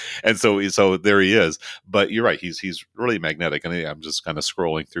know. And so there he is. But you're right, he's really magnetic. And I'm just kind of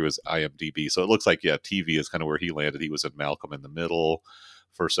scrolling through his IMDb, so it looks like, yeah, TV is kind of where he landed. He was in Malcolm in the Middle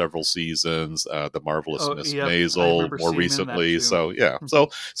for several seasons, The Marvelous Oh, Miss yep. I Maisel remember more seeing him in that recently. too. So yeah, Hmm.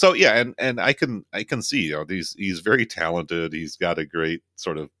 so yeah, and I can see, you know, he's very talented. He's got a great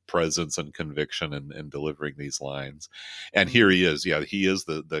sort of presence and conviction in delivering these lines. And here Hmm. he is. Yeah, he is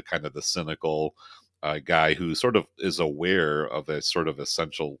the kind of the cynical guy who sort of is aware of a sort of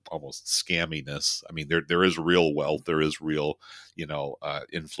essential almost scamminess. I mean, there is real wealth, there is real, you know,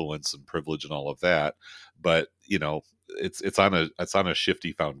 influence and privilege and all of that, but you know, it's on a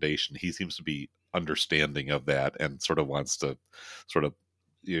shifty foundation. He seems to be understanding of that and sort of wants to sort of,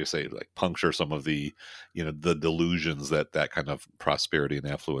 you say, like, puncture some of the, you know, the delusions that that kind of prosperity and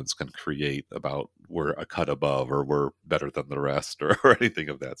affluence can create about we're a cut above or we're better than the rest, or anything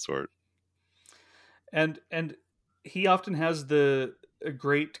of that sort. And he often has the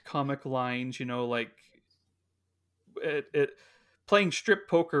great comic lines, you know, like it playing strip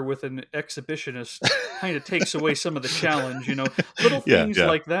poker with an exhibitionist kind of takes away some of the challenge, you know, little Yeah, things yeah.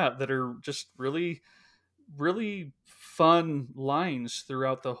 like that are just really really fun lines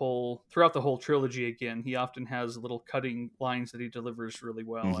throughout the whole trilogy. Again, he often has little cutting lines that he delivers really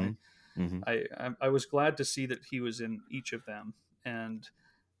well. Hmm. Hmm. I was glad to see that he was in each of them, and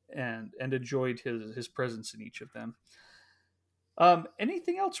and enjoyed his presence in each of them.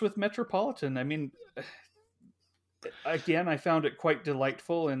 Anything else with Metropolitan? I mean, again, I found it quite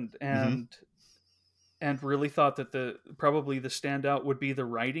delightful, Hmm. and really thought that the probably the standout would be the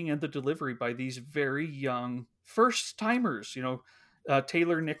writing and the delivery by these very young first timers. You know,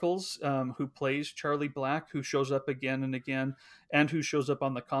 Taylor Nichols, who plays Charlie Black, who shows up again and again, and who shows up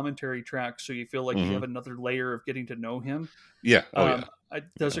on the commentary track, so you feel like you Hmm. have another layer of getting to know him. Yeah. Oh yeah.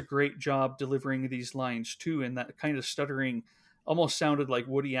 Does Yeah. a great job delivering these lines too, and that kind of stuttering almost sounded like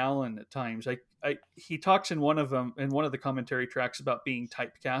Woody Allen at times. He talks in one of them in one of the commentary tracks about being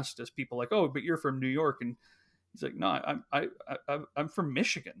typecast as people like, oh, but you're from New York, and he's like, no, I'm from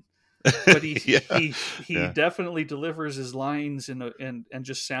Michigan. But Yeah. he Yeah. definitely delivers his lines and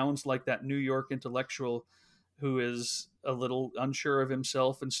just sounds like that New York intellectual who is a little unsure of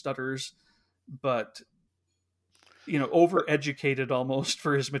himself and stutters, but you know, overeducated almost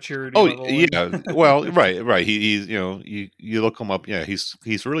for his maturity Oh level. And yeah, well, right, right. He's, you know, you look him up. Yeah, he's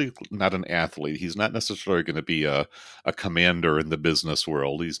really not an athlete. He's not necessarily going to be a commander in the business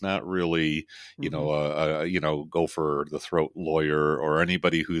world. He's not really, you Mhm. know, a you know, go for the throat lawyer or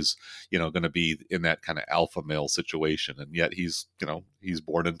anybody who's, you know, going to be in that kind of alpha male situation. And yet he's, you know, he's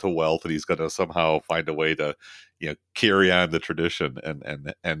born into wealth, and he's going to somehow find a way to, you know, carry on the tradition.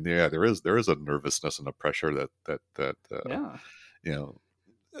 And yeah, there is a nervousness and a pressure that Yeah. you know,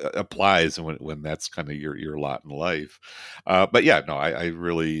 applies when that's kind of your lot in life. But yeah, no, I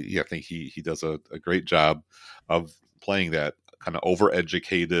really, yeah, think he does a great job of playing that kind of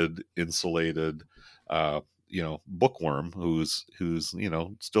overeducated, insulated, you know, bookworm who's you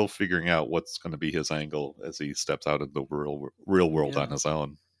know, still figuring out what's going to be his angle as he steps out in the real world on Yeah. his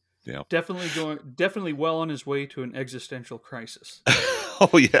own. Yeah. Definitely well on his way to an existential crisis.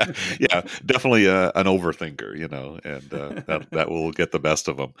 Oh yeah, yeah, definitely an overthinker, you know, and that will get the best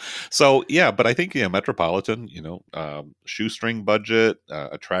of him. So yeah, but I think, yeah, Metropolitan, you know, shoestring budget,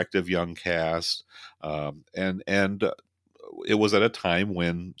 attractive young cast, and it was at a time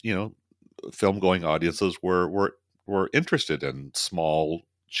when, you know, film going audiences were interested in small,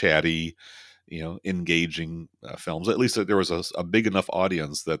 chatty, you know, engaging films. At least there was a big enough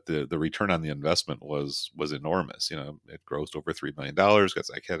audience that the return on the investment was enormous. You know, it grossed over $3 million, got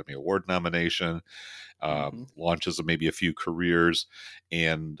an Academy Award nomination, Hmm. launches of maybe a few careers,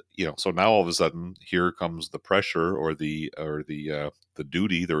 and you know, so now all of a sudden here comes the pressure or the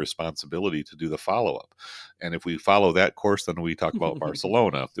duty, the responsibility to do the follow up. And if we follow that course, then we talk about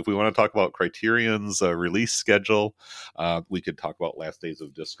Barcelona. If we want to talk about Criterion's release schedule, we could talk about Last Days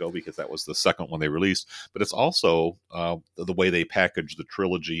of Disco because that was the second one they released. But it's also the way they package the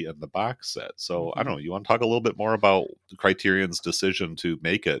trilogy and the box set. So I Hmm. don't know. You want to talk a little bit more about Criterion's decision to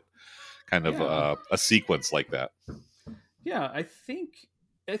make it kind of Yeah. a sequence like that? Yeah.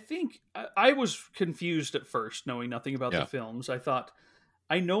 I was confused at first, knowing nothing about the Yeah. films. I thought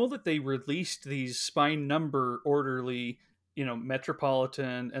I know that they released these spine number orderly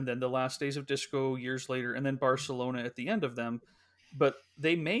Metropolitan, and then The Last Days of Disco years later, and then Barcelona at the end of them. But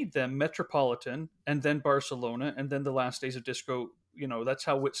they made them Metropolitan, and then Barcelona, and then The Last Days of Disco. That's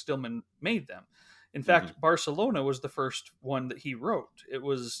how Whit Stillman made them. In Hmm. fact, Barcelona was the first one that he wrote. It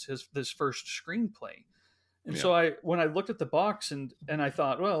was his first screenplay. And Yeah. so when I looked at the box and I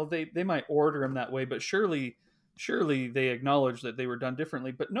thought, well, they might order him that way, but surely they acknowledged that they were done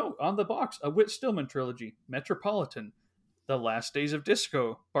differently. But no, on the box, a Whit Stillman trilogy, Metropolitan, The Last Days of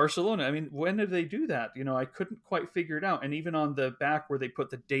Disco, Barcelona. I mean, when did they do that? I couldn't quite figure it out. And even on the back where they put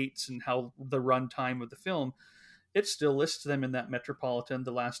the dates and how the run time of the film, it still lists them in that Metropolitan,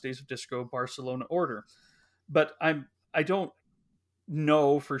 The Last Days of Disco, Barcelona order. But I don't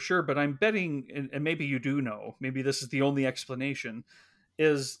know for sure, but I'm betting, and maybe you do know, maybe this is the only explanation,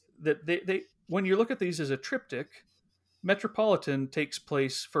 is that they when you look at these as a triptych, Metropolitan takes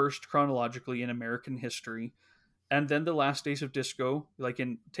place first chronologically in American history, and then The Last Days of Disco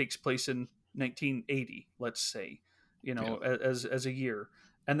takes place in 1980, let's say, Yeah. as a year,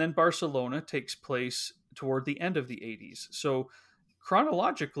 and then Barcelona takes place toward the end of the 80s. So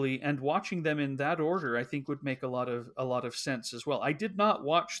chronologically and watching them in that order, I think would make a lot of sense as well. I did not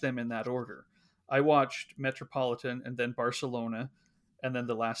watch them in that order. I watched Metropolitan and then Barcelona and then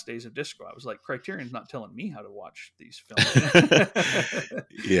The Last Days of Disco. I was like, Criterion's not telling me how to watch these films.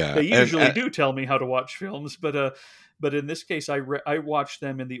 Yeah. They And, usually do tell me how to watch films, but in this case, I watched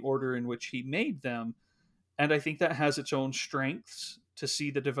them in the order in which he made them, and I think that has its own strengths to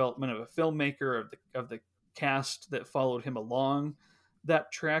see the development of a filmmaker, of the cast that followed him along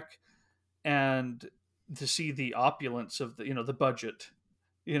that trek, and to see the opulence of the budget,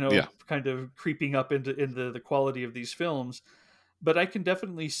 yeah. kind of creeping up into the quality of these films. But I can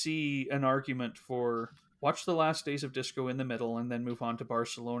definitely see an argument for watch The Last Days of Disco in the middle and then move on to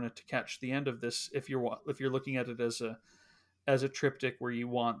Barcelona to catch the end of this, if you're looking at it as a triptych where you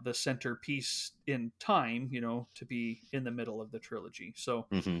want the centerpiece in time, to be in the middle of the trilogy. So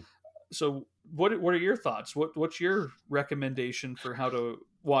Hmm. so what are your thoughts? What's your recommendation for how to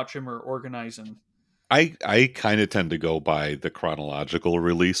watch them or organize them? I kind of tend to go by the chronological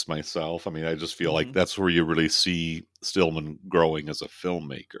release myself. I mean, I just feel like Mm-hmm. that's where you really see Stillman growing as a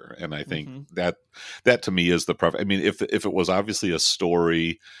filmmaker, and I think Mm-hmm. that to me is the I mean, if it was obviously a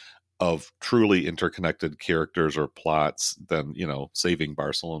story of truly interconnected characters or plots, then saving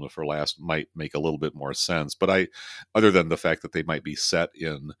Barcelona for last might make a little bit more sense. But other than the fact that they might be set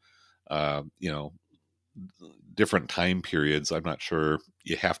in, uh, you know, different time periods, I'm not sure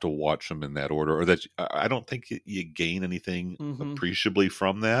you have to watch them in that order, or that I don't think you gain anything Mm-hmm. appreciably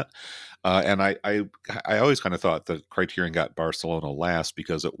from that. And I always kind of thought that Criterion got Barcelona last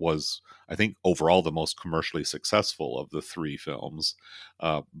because it was, I think, overall the most commercially successful of the three films,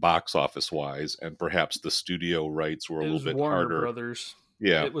 box office wise, and perhaps the studio rights were a It little was bit Warner harder. Brothers.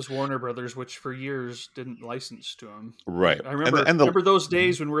 Yeah, It was Warner Brothers, which for years didn't license to him. right. I And the, remember and the remember those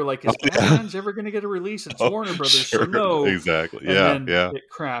days when we were like, oh, "Is yeah. Badlands ever going to get a release?" It's Oh, Warner Brothers, so sure, no. exactly. And Yeah, then yeah. it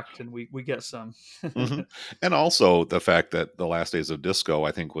cracked, and we get some. Hmm. And also the fact that The Last Days of Disco,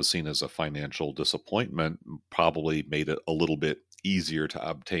 I think, was seen as a financial disappointment, probably made it a little bit easier to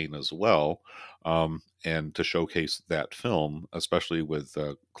obtain as well, and to showcase that film, especially with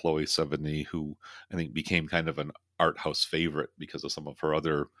Chloe Sevigny, who I think became kind of an art house favorite because of some of her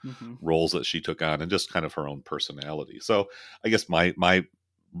other Hmm. roles that she took on and just kind of her own personality. So I guess my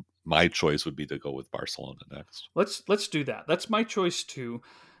choice would be to go with Barcelona next. Let's do that. That's my choice too.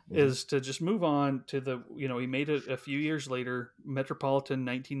 Hmm. Is to just move on to he made it a few years later, Metropolitan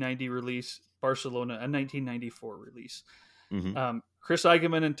 1990 release, Barcelona a 1994 release. Hmm. Chris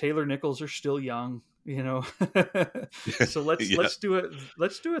Eigeman and Taylor Nichols are still young, so let's Yeah. let's do it.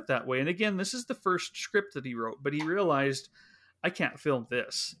 Let's do it that way. And again, this is the first script that he wrote, but he realized I can't film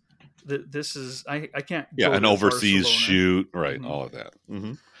this. This is I can't Yeah, go an to overseas Barcelona. shoot, right? Mhm. All of that.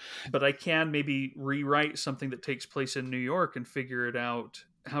 Hmm. But I can maybe rewrite something that takes place in New York and figure it out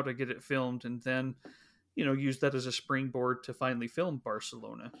how to get it filmed, and then use that as a springboard to finally film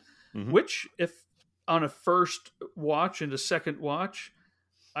Barcelona. Hmm. Which, if on a first watch and a second watch,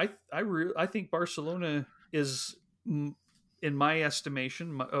 I think Barcelona is, in my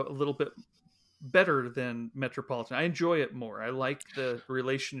estimation, a little bit better than Metropolitan. I enjoy it more. I like the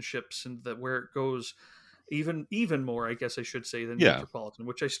relationships and where it goes even more, I guess I should say, than Yeah, Metropolitan,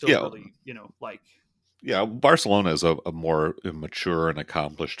 which I still yeah, really like. yeah. Barcelona is a more mature and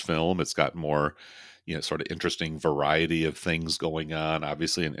accomplished film. It's got more, sort of interesting variety of things going on.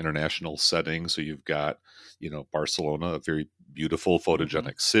 Obviously, an international setting, so you've got, Barcelona, a very beautiful Mm-hmm.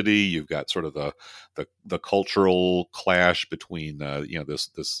 photogenic city. You've got sort of the cultural clash between,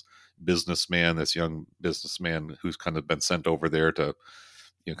 this businessman, this young businessman who's kind of been sent over there to,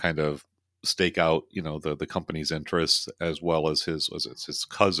 kind of stake out, the company's interests, as well as his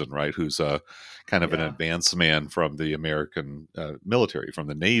cousin, right, who's kind of an Yeah. advanced man from the American military, from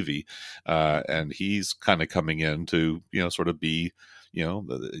the Navy, and he's kind of coming in to, sort of be,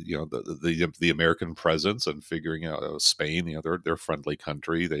 the American presence, and figuring out Spain, they're a friendly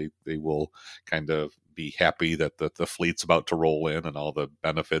country. They will kind of be happy that the fleet's about to roll in and all the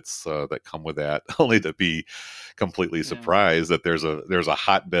benefits that come with that, only to be completely Yeah. surprised that there's a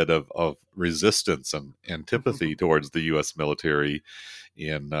hotbed of resistance and antipathy towards the U.S. military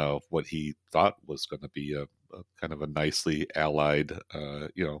in what he thought was going to be a kind of a nicely allied,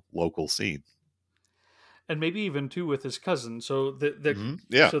 local scene. And maybe even too with his cousin. So the Mm-hmm.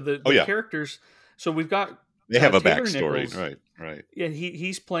 Yeah. so Oh the yeah. characters. So we've got They have a Taylor backstory, Nichols. right? Right. Yeah,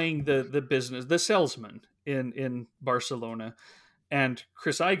 he's playing the business, the salesman in Barcelona, and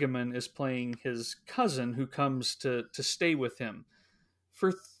Chris Eigeman is playing his cousin who comes to stay with him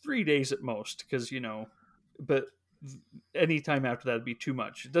for 3 days at most, because but any time after that would be too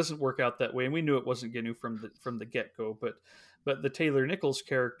much. It doesn't work out that way, and we knew it wasn't Gnu from the get go. But the Taylor Nichols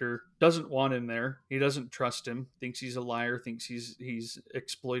character doesn't want him there. He doesn't trust him. Thinks he's a liar. Thinks he's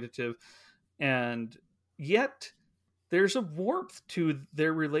exploitative, and yet there's a warmth to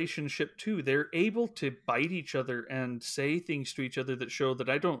their relationship too. They're able to bite each other and say things to each other that show that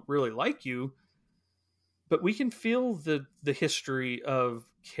I don't really like you, but we can feel the history of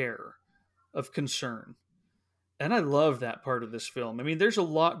care, of concern. And I love that part of this film. I mean, there's a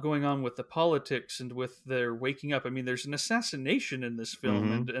lot going on with the politics and with their waking up. I mean, there's an assassination in this film,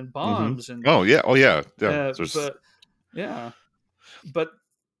 Mm-hmm. and Mm-hmm. bombs, and Oh yeah. Oh yeah. Yeah. There's but yeah, but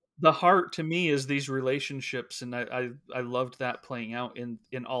the heart to me is these relationships, and I loved that playing out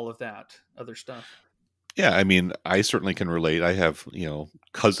in all of that other stuff. Yeah, I mean, I certainly can relate. I have,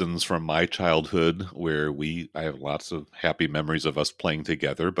 cousins from my childhood where I have lots of happy memories of us playing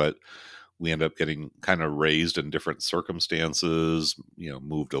together, but we end up getting kind of raised in different circumstances,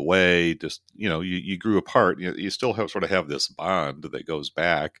 moved away, just, you grew apart. You still sort of have this bond that goes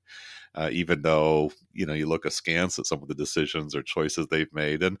back, even though, you look askance at some of the decisions or choices they've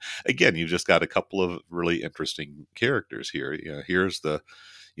made. And again, you've just got a couple of really interesting characters here. Here's the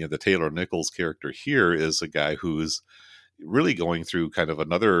Taylor Nichols character here is a guy who's really going through kind of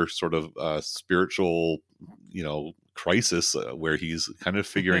another sort of spiritual, crisis, where he's kind of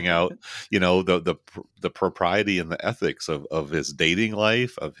figuring out, the propriety and the ethics of his dating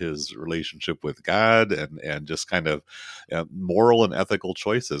life, of his relationship with God, and just kind of moral and ethical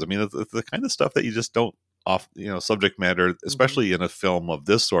choices. I mean, it's the kind of stuff that you just don't off, subject matter, Hmm. especially in a film of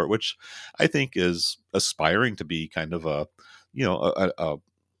this sort, which I think is aspiring to be kind of a, a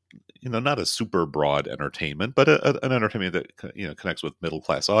not a super broad entertainment, but an entertainment that connects with middle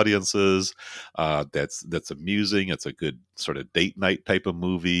class audiences. That's amusing. It's a good sort of date night type of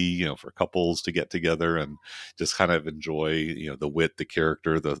movie, for couples to get together and just kind of enjoy, the wit, the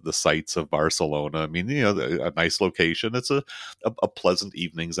character, the sights of Barcelona. I mean, a nice location. It's a pleasant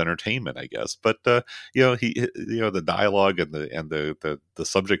evening's entertainment, I guess. But the dialogue and the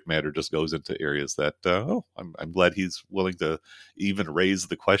subject matter just goes into areas that I'm glad he's willing to even raise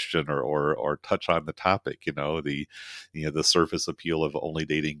the question or touch on the topic, the surface appeal of only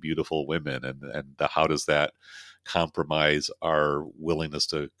dating beautiful women, and how does that compromise our willingness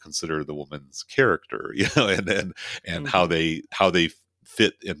to consider the woman's character, and how Hmm. they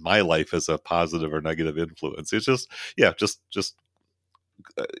fit in my life as a positive or negative influence. It's just, yeah, just just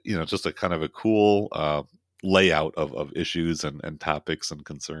a kind of a cool layout of issues and topics and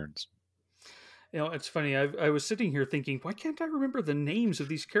concerns. It's funny. I was sitting here thinking, why can't I remember the names of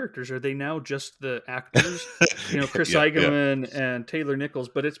these characters? Are they now just the actors? Chris Yeah, yeah. Eigeman and Taylor Nichols,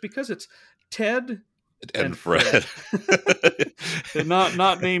 but it's because it's Ted And and Fred. Fred.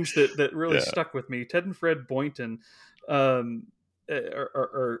 Not names that really Yeah. stuck with me. Ted and Fred Boynton, um,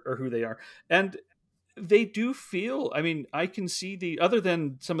 are who they are, and they do feel. I mean, I can see other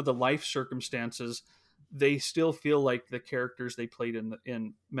than some of the life circumstances, they still feel like the characters they played in Hmm.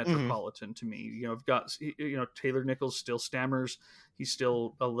 Metropolitan to me. I've got Taylor Nichols still stammers. He's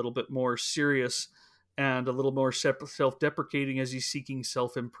still a little bit more serious and a little more self-deprecating as he's seeking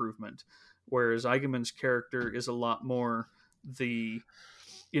self-improvement, whereas Eigenmann's character is a lot more the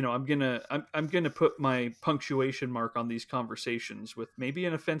I'm gonna put my punctuation mark on these conversations with maybe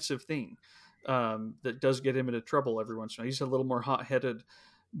an offensive thing that does get him into trouble every once in a while. He's a little more hot-headed,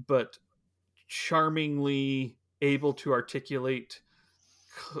 but charmingly able to articulate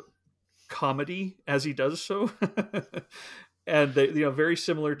co- comedy as he does so. And they, very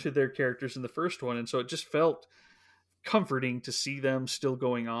similar to their characters in the first one, and so it just felt comforting to see them still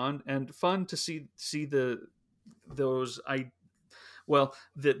going on, and fun to see those I well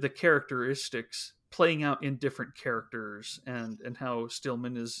the characteristics playing out in different characters, and how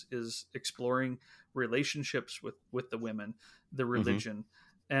Stillman is exploring relationships with the women, the Hmm. religion,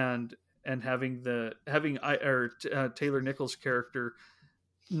 and having Taylor Nichols' character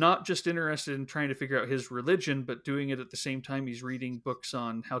not just interested in trying to figure out his religion, but doing it at the same time he's reading books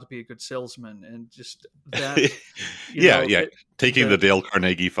on how to be a good salesman, and just that, Yeah, yeah. Taking the the Dale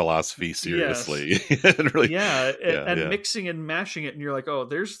Carnegie philosophy yes, seriously. And really, yeah, yeah, and yeah. mixing and mashing it, and you're like, oh,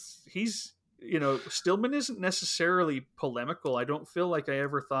 he's Stillman isn't necessarily polemical. I don't feel like I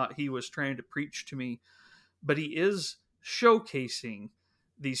ever thought he was trying to preach to me, but he is showcasing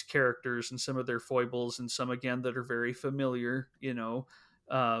these characters and some of their foibles, and some again that are very familiar.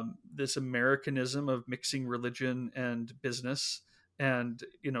 This Americanism of mixing religion and business, and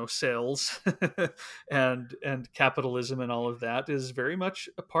sales, and capitalism, and all of that is very much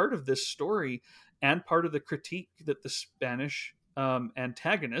a part of this story, and part of the critique that the Spanish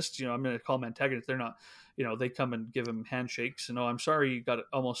antagonists, I'm going to call them antagonists, they're not, they come and give him handshakes, and, oh, I'm sorry you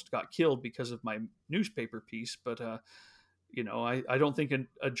almost got killed because of my newspaper piece, but I don't think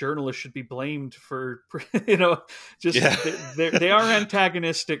a journalist should be blamed for just Yeah. they are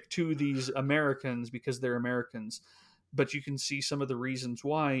antagonistic to these Americans because they're Americans, but you can see some of the reasons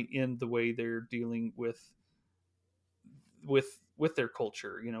why in the way they're dealing with their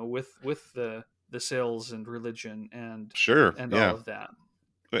culture, with the sales and religion, and Sure. all Yeah. of that.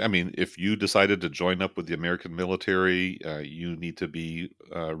 I mean, if you decided to join up with the American military, you need to be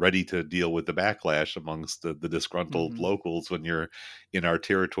ready to deal with the backlash amongst the disgruntled Hmm. locals when you're in our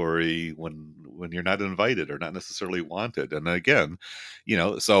territory, when you're not invited or not necessarily wanted. And again,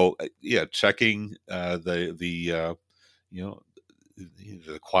 so yeah, checking you know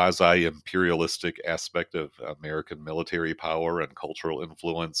the quasi imperialistic aspect of American military power and cultural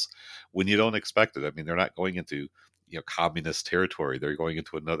influence when you don't expect it. I mean, they're not going into communist territory. They're going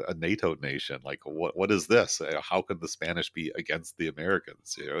into a NATO nation. Like, what is this? How can the Spanish be against the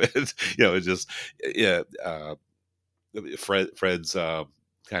Americans? It's just yeah. Fred's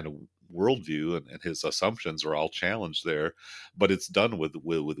kind of worldview and his assumptions are all challenged there, but it's done with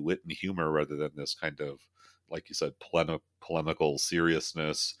wit and humor rather than this kind of, like you said, polemical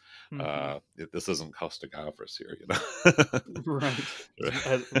seriousness. Hmm. This isn't Costa Gavras here, you know. Right. Right.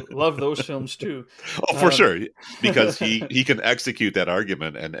 I love those films too. Oh, for um, sure, because he can execute that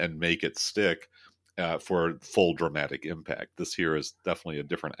argument and make it stick for full dramatic impact. This here is definitely a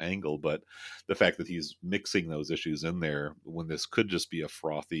different angle, but the fact that he's mixing those issues in there when this could just be a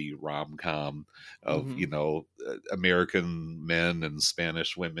frothy rom com of mhm. American men and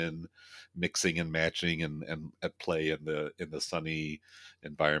Spanish women mixing and matching and at play in the sunny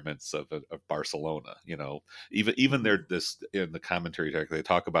environments of Barcelona. Even Mhm. there, this in the commentary track they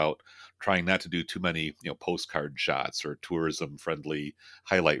talk about trying not to do too many postcard shots or tourism friendly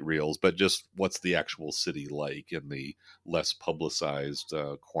highlight reels, but just what's the actual city like in the less publicized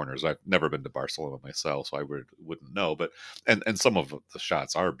corners. I've never been to Barcelona myself, so I wouldn't know, but and some of the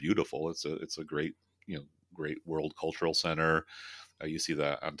shots are beautiful. It's a great great world cultural center. You see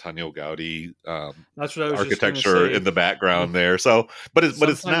the Antonio Gaudi That's what I was just gonna architecture in say. the Yeah, background there. So, but it's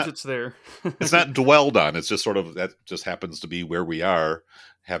sometimes not it's there. it's not dwelled on. It's just sort of that just happens to be where we are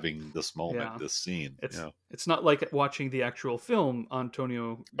having this moment, Yeah, this scene. it's Yeah. it's not like watching the actual film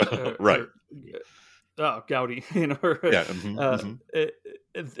Antonio, Right. or Gaudi, or, Yeah. Hmm. uh, Hmm. it,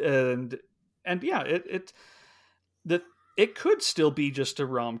 and yeah, that it could still be just a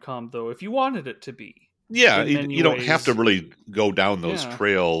rom com though if you wanted it to be Yeah, in many you don't have to ways. really go down those Yeah,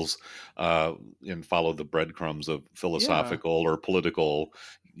 trails and follow the breadcrumbs of yeah. philosophical or political,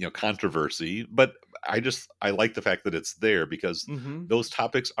 controversy. But I like the fact that it's there because Hmm. those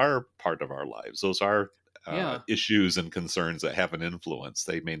topics are part of our lives. Those are Yeah, issues and concerns that have an influence.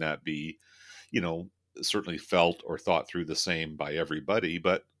 They may not be, you know, certainly felt or thought through the same by everybody,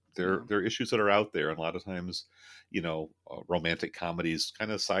 but yeah. they're issues that are out there. And a lot of times, romantic comedies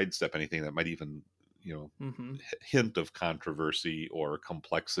kind of sidestep anything that might even you know Hmm. hint of controversy or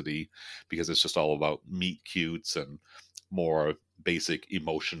complexity because it's just all about meet cutes and more basic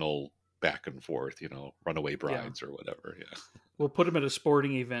emotional back and forth, runaway Yeah. brides or whatever. Yeah. We'll put him at a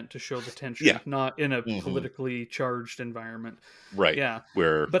sporting event to show the Yeah. tension, not in a Hmm. politically charged environment. Right. Yeah,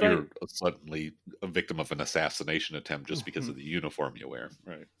 Where but you're suddenly a victim of an assassination attempt just because mhm. of the uniform you wear.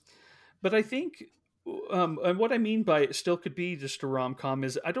 Right. But I think, and what I mean by it still could be just a rom com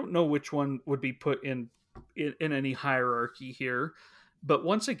is I don't know which one would be put in any hierarchy here. But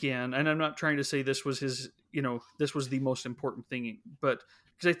once again, and I'm not trying to say this was his, this was the most important thing, but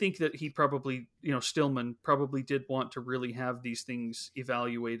because I think that he probably, Stillman probably did want to really have these things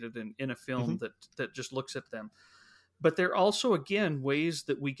evaluated in a film Hmm. that just looks at them. But they're also, again, ways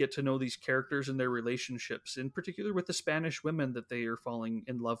that we get to know these characters and their relationships, in particular with the Spanish women that they are falling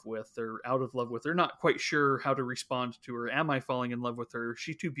in love with or out of love with. They're not quite sure how to respond to her. Am I falling in love with her? Is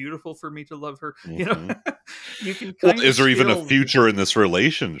she too beautiful for me to love her? Hmm. You can Well, kind of is there even a still. future in this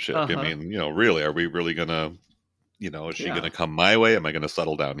relationship? I Uh-huh. mean, really, are we really gonna, is she Yeah. gonna come my way? Am I gonna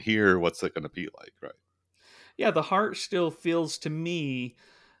settle down here? What's it gonna be like? Right. Yeah, the heart still feels to me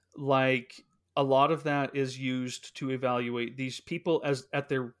like a lot of that is used to evaluate these people as at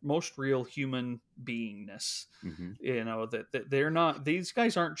their most real human beingness. Hmm. That they're not, these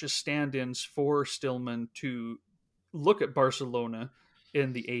guys aren't just stand-ins for Stillman to look at Barcelona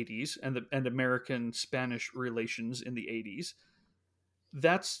in the 80s and American Spanish relations in the 80s.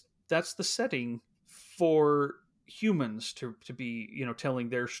 That's the setting for humans to be, telling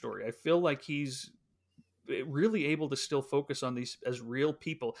their story. I feel like he's really able to still focus on these as real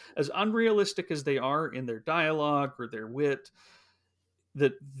people, as unrealistic as they are in their dialogue or their wit.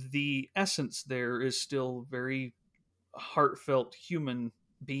 That the essence there is still very heartfelt human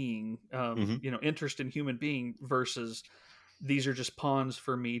being, Hmm. interest in human being, versus these are just pawns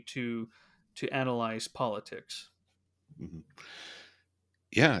for me to analyze politics. Hmm.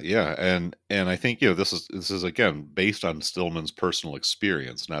 Yeah, yeah, and I think this is again based on Stillman's personal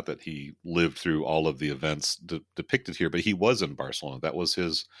experience. Not that he lived through all of the events depicted here, but he was in Barcelona. That was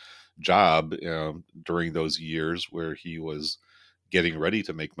his job during those years where he was getting ready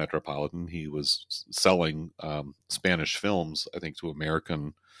to make Metropolitan. He was selling Spanish films, I think, to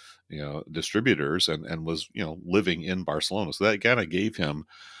American distributors, and was living in Barcelona. So that kind of gave him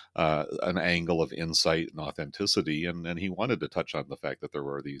an angle of insight and authenticity, and he wanted to touch on the fact that there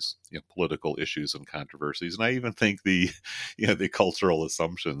were these political issues and controversies, and I even think the the cultural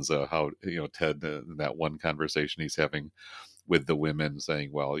assumptions, how Ted, in that one conversation he's having with the women,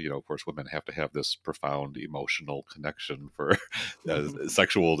 saying, well, of course women have to have this profound emotional connection for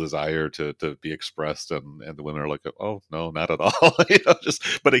sexual desire to be expressed, and the women are like, oh no, not at all.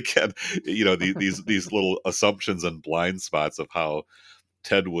 Just, but again, these little assumptions and blind spots of how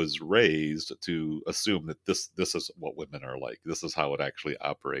Ted was raised to assume that this is what women are like. This is how it actually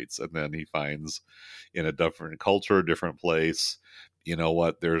operates. And then he finds in a different culture, different place, you know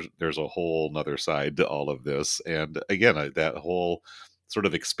what, there's a whole nother side to all of this. And again, that whole sort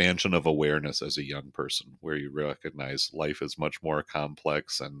of expansion of awareness as a young person, where you recognize life is much more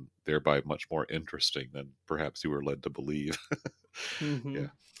complex and thereby much more interesting than perhaps you were led to believe. Hmm. Yeah.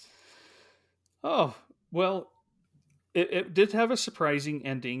 Oh, well, it did have a surprising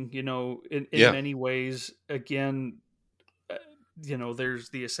ending, in Yeah. many ways. Again, uh, there's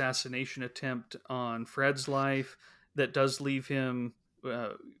the assassination attempt on Fred's life that does leave him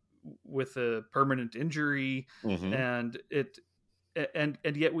uh, with a permanent injury, Hmm. and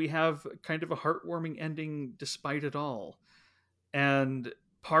and yet we have kind of a heartwarming ending despite it all. And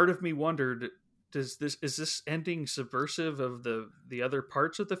part of me wondered, is this ending subversive of the other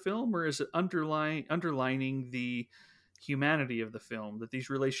parts of the film, or is it underlining the humanity of the film, that these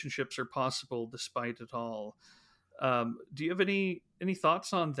relationships are possible despite it all? Do you have any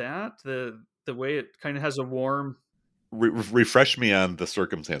thoughts on that? The way it kind of has a warm, Refresh me on the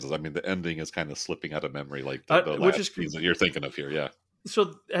circumstances. I mean, the ending is kind of slipping out of memory, like the which last is piece that you're thinking of here. Yeah.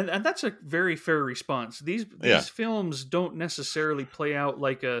 so, and that's a very fair response. Yeah. These films don't necessarily play out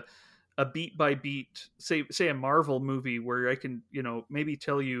like a beat by beat, say a Marvel movie, where I can, maybe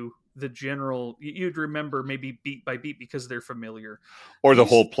tell you the general, you'd remember maybe beat by beat because they're familiar. Or the These,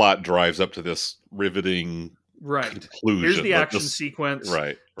 whole plot drives up to this riveting right, here's conclusion. the But action this, sequence,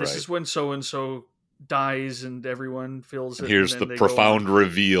 right, this right. is when so and so dies and everyone feels And it, and here's the then they go on. profound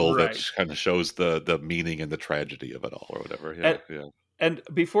reveal that Right. kind of shows the meaning and the tragedy of it all, or whatever. Yeah, and, yeah. and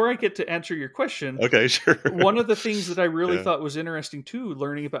before I get to answer your question, Okay, sure. one of the things that I really Yeah, thought was interesting too,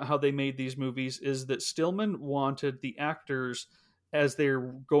 learning about how they made these movies, is that Stillman wanted the actors, as they're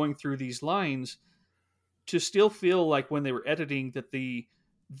going through these lines, to still feel like when they were editing that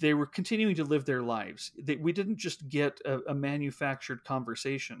they were continuing to live their lives. That we didn't just get a manufactured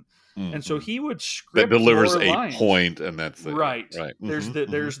conversation, and so hmm, he would that script delivers more a lines. point, and that's it. Yeah, Right. right. There's Hmm.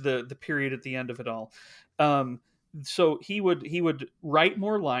 Hmm. the period at the end of it all. Um, so he would write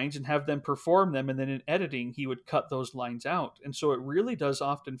more lines and have them perform them, and then in editing he would cut those lines out. And so it really does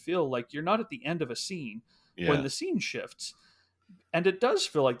often feel like you're not at the end of a scene when Yeah. the scene shifts, and it does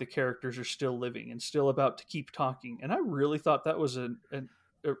feel like the characters are still living and still about to keep talking. And I really thought that was a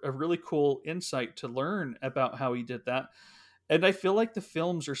really cool insight to learn about how he did that. And I feel like the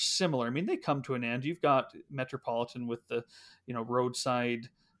films are similar. I mean, they come to an end. You've got Metropolitan with the, roadside.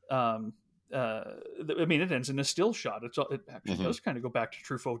 Um, I mean, it ends in a still shot. It actually Mhm. does kind of go back to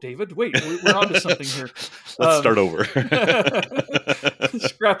Truffaut. David, wait, we're onto something here. Let's start over.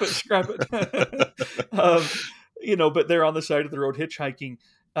 Scrap it, scrap it. But they're on the side of the road hitchhiking.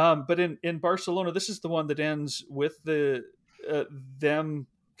 But in Barcelona, this is the one that ends with uh, them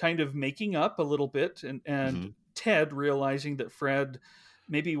kind of making up a little bit, and Mhm. Ted realizing that Fred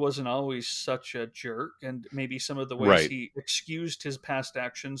maybe wasn't always such a jerk, and maybe some of the ways Right. he excused his past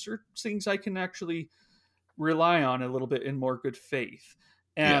actions are things I can actually rely on a little bit in more good faith.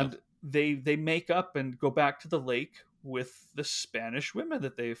 Yeah. And they make up and go back to the lake with the Spanish women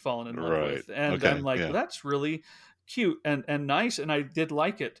that they've fallen in love Right. with. And I'm Okay. like, Yeah. well, that's really cute and nice, and I did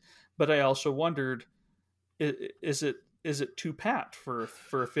like it. But I also wondered, is it too pat for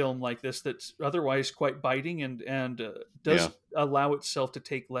a film like this that's otherwise quite biting and Yeah. does allow itself to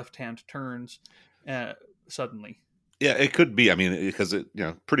take left hand turns uh, suddenly? Yeah, it could be. I mean, because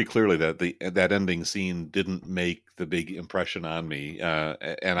pretty clearly that that ending scene didn't make the big impression on me.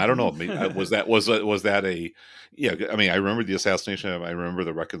 And I don't know, was that a, yeah? I mean, I remember the assassination. I remember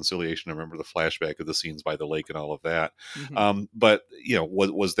the reconciliation. I remember the flashback of the scenes by the lake and all of that. Mhm. But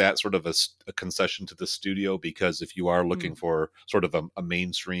was that sort of a concession to the studio? Because if you are looking Mm. for sort of a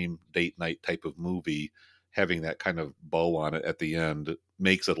mainstream date night type of movie, having that kind of bow on it at the end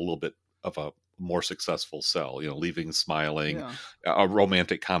makes it a little bit of a more successful sell, leaving smiling, Yeah. a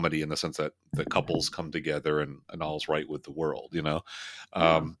romantic comedy in the sense that the couples come together and all's right with the world, Yeah.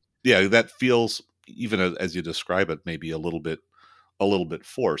 yeah, that feels, even as you describe it, maybe a little bit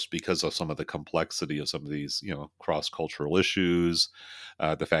forced because of some of the complexity of some of these, cross-cultural issues,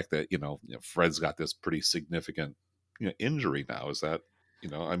 the fact that, Fred's got this pretty significant, injury now. Is that,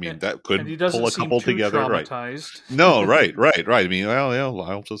 I mean, and, that and could he pull doesn't a seem couple too together, right? traumatized. No, right, right, right. I mean, well,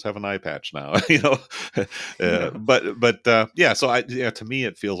 I'll just have an eye patch now, Yeah. but yeah. So to me,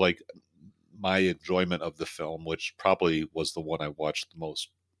 it feels like my enjoyment of the film, which probably was the one I watched the most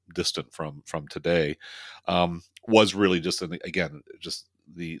distant from today, was really just again just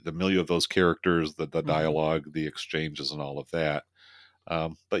the milieu of those characters, the Mhm. dialogue, the exchanges, and all of that.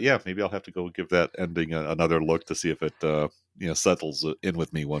 But yeah, maybe I'll have to go give that ending another look to see if it settles in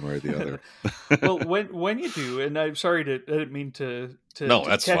with me one way or the other. Well, when you do, and I'm sorry I didn't mean No, to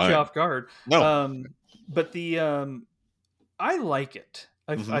that's catch you fine. off guard. No. But I like it.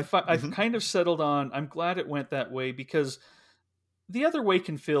 Hmm. I've Hmm. kind of settled on. I'm glad it went that way because the other way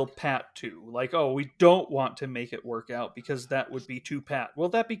can feel pat too. Like, oh, we don't want to make it work out because that would be too pat. Well,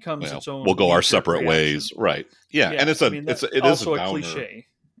 that becomes Well, its we'll own go our knee jerk separate reaction. ways, right? Yeah, and Yeah, it's I a mean it's that a, it is a also a downer. cliche.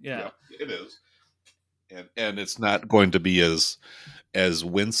 Yeah. Yeah, it is, and it's not going to be as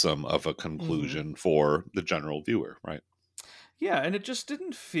winsome of a Hmm. conclusion for the general viewer, right? Yeah, and it just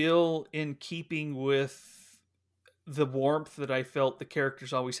didn't feel in keeping with the warmth that I felt the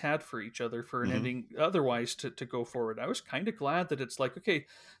characters always had for each other for an Hmm. ending otherwise to go forward. I was kind of glad that it's like, okay,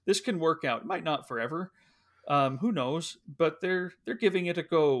 this can work out. It might not forever. Who knows? But they're giving it a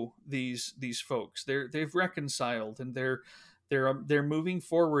go. These folks they've reconciled and they're moving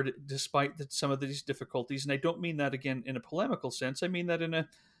forward despite some of these difficulties. And I don't mean that again in a polemical sense. I mean that in a,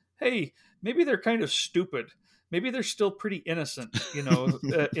 hey, maybe they're kind of stupid. Maybe they're still pretty innocent. In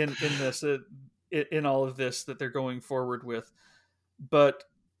this in all of this that they're going forward with. But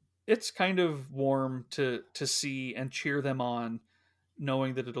it's kind of warm to see and cheer them on,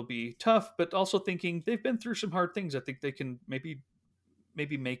 knowing that it'll be tough, but also thinking they've been through some hard things. I think they can maybe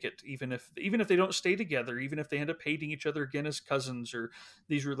make it, even if they don't stay together, even if they end up hating each other again as cousins, or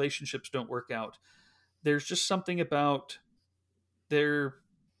these relationships don't work out. There's just something about their,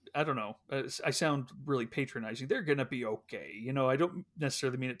 I don't know. I sound really patronizing. They're gonna be okay. I don't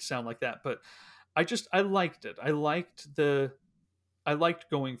necessarily mean it to sound like that, but I liked it. I liked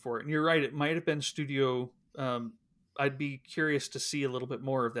going for it. And you're right, it might have been studio. I'd be curious to see a little bit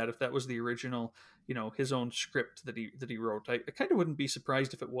more of that if that was the original, his own script that he wrote. I kind of wouldn't be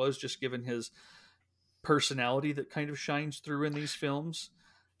surprised if it was, just given his personality that kind of shines through in these films,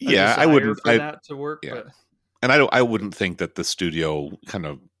 a Yeah, I desire wouldn't. for that to work. Yeah, But and I wouldn't think that the studio kind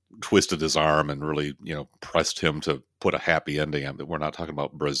of twisted his arm and really pressed him to put a happy ending on it. We're not talking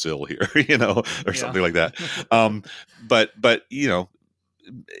about Brazil here, or yeah. something like that. But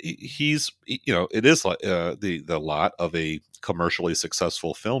he's, it is like the lot of a commercially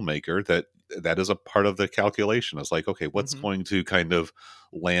successful filmmaker that is a part of the calculation. It's like, okay, what's Hmm. going to kind of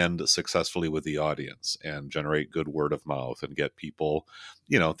land successfully with the audience and generate good word of mouth and get people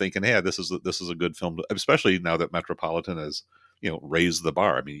thinking, hey, this is a good film, especially now that Metropolitan has raise the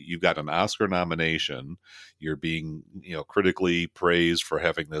bar. I mean, you've got an Oscar nomination, you're being critically praised for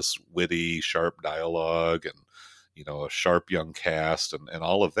having this witty, sharp dialogue, and a sharp young cast, and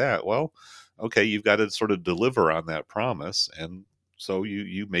all of that. Well, okay, you've got to sort of deliver on that promise, and so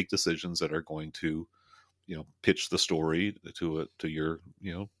you make decisions that are going to pitch the story to your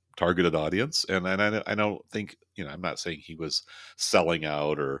targeted audience. And I don't think, I'm not saying he was selling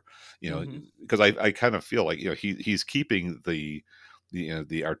out, or because I kind of feel like he's keeping the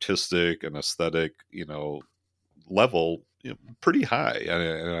artistic and aesthetic level pretty high.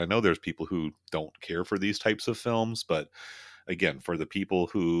 And I know there's people who don't care for these types of films, but again, for the people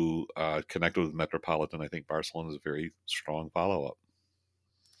who connected with Metropolitan, I think Barcelona is a very strong follow-up.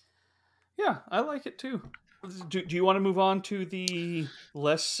 Yeah, I like it too. Do you want to move on to the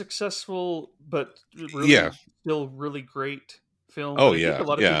less successful but really still really great film? Oh, I think a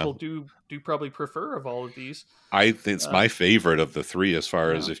lot of people do probably prefer of all of these. I think it's my favorite of the three, as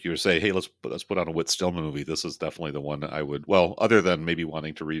far as if you say, hey, let's put on a Whit Stillman movie. This is definitely the one I would, well, other than maybe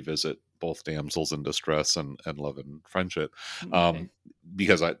wanting to revisit both Damsels in Distress and Love and Friendship,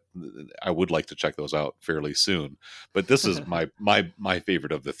 because I would like to check those out fairly soon. But this is my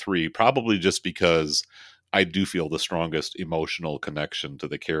favorite of the three, probably just because I do feel the strongest emotional connection to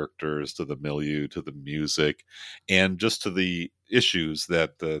the characters, to the milieu, to the music, and just to the issues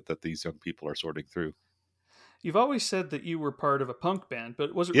that these young people are sorting through. You've always said that you were part of a punk band,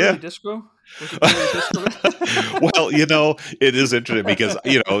 but was it really disco? Was it really disco? Well, it is interesting because,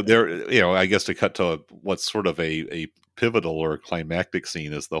 I guess to cut to what's sort of a pivotal or climactic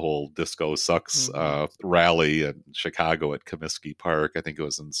scene is the whole Disco Sucks rally in Chicago at Comiskey Park. I think it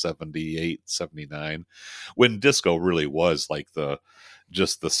was in 78, 79, when disco really was like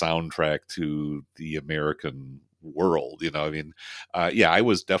just the soundtrack to the American world. I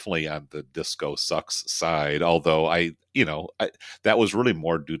was definitely on the Disco Sucks side, although that was really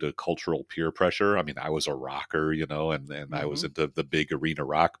more due to cultural peer pressure. I mean, I was a rocker, and I was into the big arena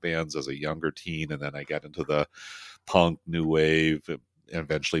rock bands as a younger teen, and then I got into the punk, new wave, and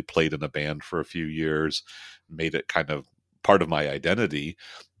eventually played in a band for a few years, made it kind of part of my identity.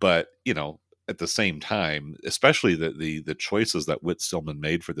 But at the same time, especially the choices that Whit Stillman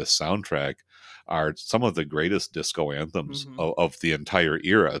made for this soundtrack are some of the greatest disco anthems of the entire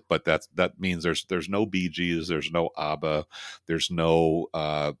era. But that means there's no Bee Gees, there's no ABBA, there's no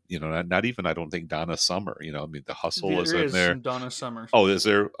not even, I don't think, Donna Summer. I mean, The Hustle is in there. Some Donna Summer. Oh, is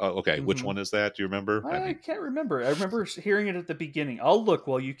there? Okay, which one is that? Do you remember? I can't remember. I remember hearing it at the beginning. I'll look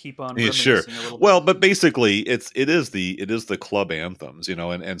while you keep on. Sure. A little bit. Well, but basically, it is the club anthems,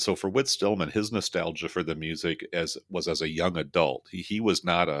 and so for Whit Stillman, his nostalgia for the music was as a young adult. He was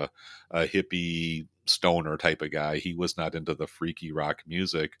not a hippie stoner type of guy. He was not into the freaky rock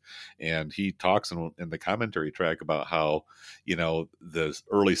music, and he talks in the commentary track about how the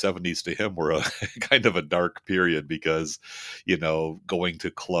early 70s to him were a kind of a dark period because going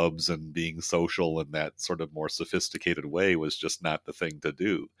to clubs and being social in that sort of more sophisticated way was just not the thing to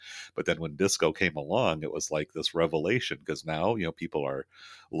do. But then when disco came along, it was like this revelation, because now people are a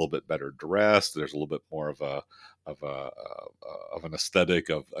little bit better dressed. There's a little bit more of an aesthetic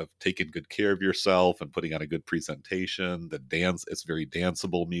of taking good care of yourself and putting on a good presentation. The dance, it's very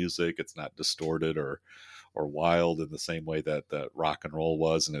danceable music. It's not distorted or wild in the same way that rock and roll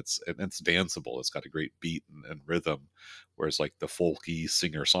was, and it's danceable. It's got a great beat and rhythm, whereas like the folky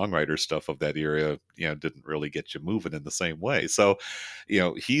singer-songwriter stuff of that era didn't really get you moving in the same way. So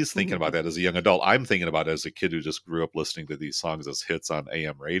he's thinking about that as a young adult. I'm thinking about it as a kid who just grew up listening to these songs as hits on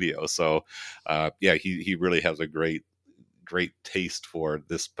AM radio. So he really has a great taste for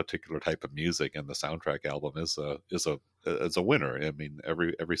this particular type of music, and the soundtrack album is a winner. I mean,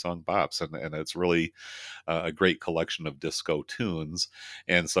 every song bops, and it's really a great collection of disco tunes.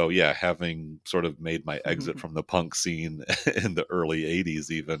 And so having sort of made my exit from the punk scene in the early 80s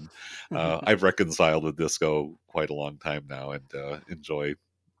even, I've reconciled with disco quite a long time now, and enjoy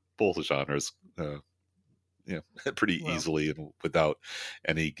both genres pretty easily and without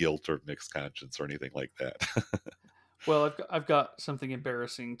any guilt or mixed conscience or anything like that. Well, I've got something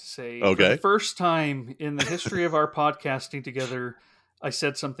embarrassing to say. Okay. For the first time in the history of our podcasting together, I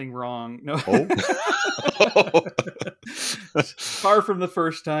said something wrong. No. Far from the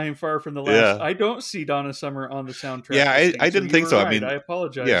first time, far from the last. Yeah. I don't see Donna Summer on the soundtrack. Yeah, I didn't think so. Right. I mean, I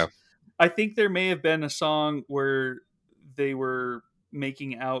apologize. Yeah. I think there may have been a song where they were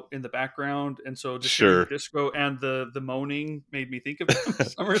making out in the background, and so just hearing the Sure. disco and the moaning made me think of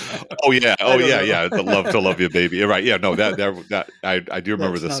Summertime. Oh yeah, I oh don't yeah, know. yeah. The love to love you, baby. You're right. Yeah, no, that I do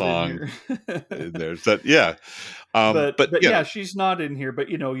remember That's the not in song here. in there. So yeah, but But yeah, yeah, she's not in here. But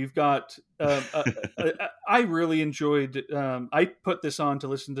you've got. I really enjoyed. I put this on to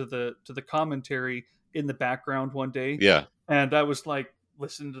listen to the commentary in the background one day, yeah, and I was like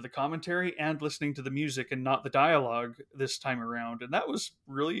listening to the commentary and listening to the music and not the dialogue this time around, and that was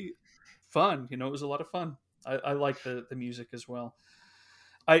really fun. It was a lot of fun. I like the music as well.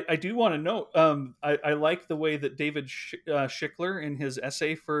 I do want to note, I like the way that David Schickler, in his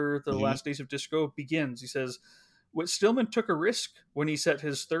essay for The hmm Last Days of Disco, begins. He says, "What Stillman took a risk when he set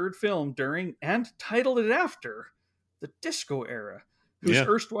his third film during and titled it after the disco era, whose yeah.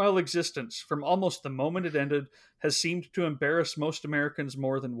 erstwhile existence, from almost the moment it ended, has seemed to embarrass most Americans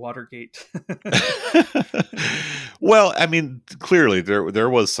more than Watergate." Well, I mean, clearly there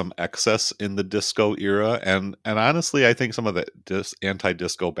was some excess in the disco era, and honestly, I think some of the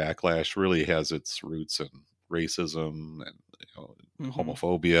anti-disco backlash really has its roots in racism and Hmm.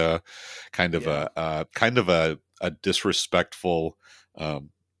 homophobia, kind of Yeah. a disrespectful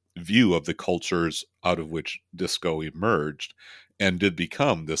um, view of the cultures out of which disco emerged, and did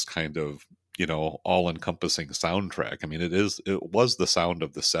become this kind of all-encompassing soundtrack. I mean, it was the sound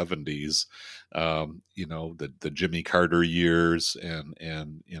of the 70s, the Jimmy Carter years, and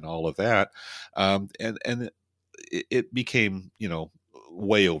all of that, and it became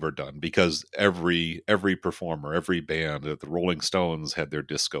way overdone because every performer, every band, the Rolling Stones had their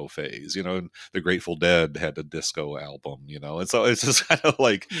disco phase, and the Grateful Dead had a disco album, and so it's just kind of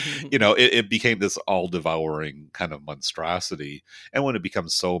like, it became this all devouring kind of monstrosity. And when it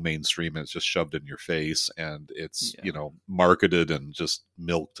becomes so mainstream and it's just shoved in your face and it's Yeah. marketed and just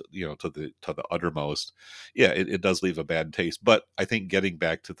milked to the uttermost, yeah, it does leave a bad taste. But I think getting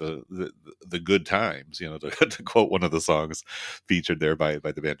back to the good times, to quote one of the songs featured there by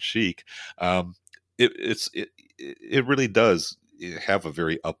the band Chic, it really does have a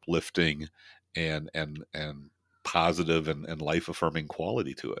very uplifting and positive and life affirming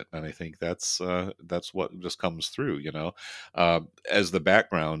quality to it. And I think that's what just comes through, as the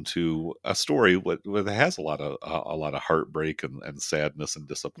background to a story that has a lot of heartbreak and sadness and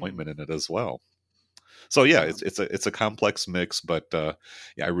Mm. disappointment in it as well. So yeah, Yeah. it's a complex mix, but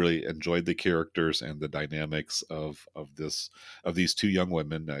yeah, I really enjoyed the characters and the dynamics of these two young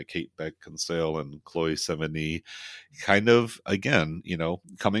women, Kate Beckinsale and Chloe Sevigny, kind of again,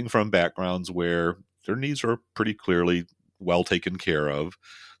 coming from backgrounds where their needs are pretty clearly well taken care of.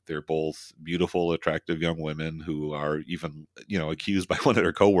 They're both beautiful, attractive young women who are even, accused by one of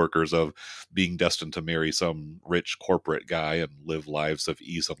their coworkers of being destined to marry some rich corporate guy and live lives of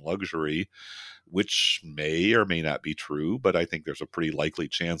ease and luxury, which may or may not be true, but I think there's a pretty likely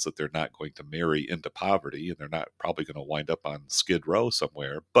chance that they're not going to marry into poverty and they're not probably going to wind up on Skid Row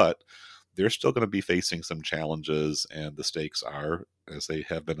somewhere, but they're still going to be facing some challenges, and the stakes are, as they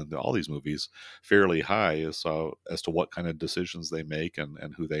have been in all these movies, fairly high as to what kind of decisions they make and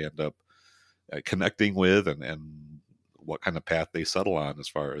who they end up connecting with, and what kind of path they settle on as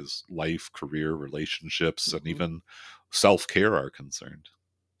far as life, career, relationships, and Hmm. even self-care are concerned.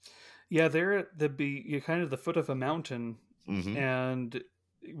 Yeah, they're at you're kind of the foot of a mountain, Hmm and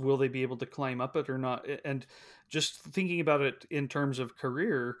will they be able to climb up it or not? And just thinking about it in terms of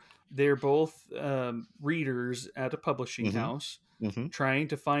career, they're both readers at a publishing hmm house, hmm trying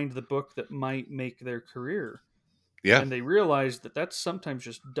to find the book that might make their career. Yeah, And they realize that that's sometimes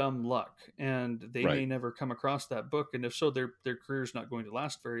just dumb luck, and they right. may never come across that book. And if so, their career's not going to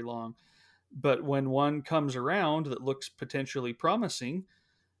last very long. But when one comes around that looks potentially promising,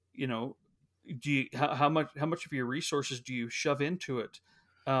 you know how much of your resources do you shove into it,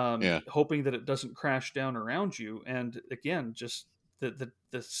 Yeah. hoping that it doesn't crash down around you? And again, just the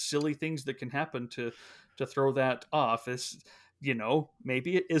silly things that can happen to throw that off is,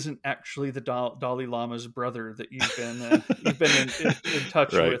 maybe it isn't actually the Dalai Lama's brother that you've been in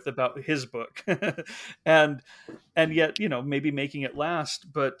touch Right. with about his book. and and yet, maybe making it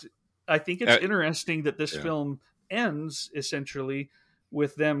last. But I think it's Uh, interesting that this yeah. film ends essentially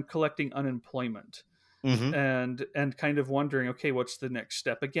with them collecting unemployment, hmm and kind of wondering, okay, what's the next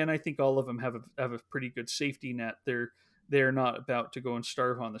step? Again, I think all of them have a pretty good safety net. They're not about to go and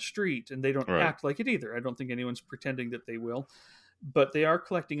starve on the street, and they don't Right. act like it either. I don't think anyone's pretending that they will, but they are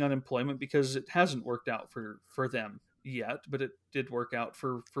collecting unemployment because it hasn't worked out for them yet, but it did work out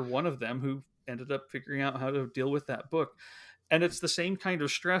for one of them, who ended up figuring out how to deal with that book. And it's the same kind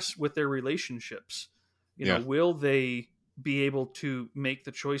of stress with their relationships. Yeah. Will they be able to make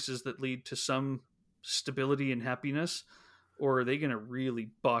the choices that lead to some stability and happiness, or are they going to really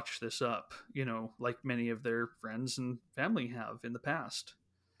botch this up, like many of their friends and family have in the past?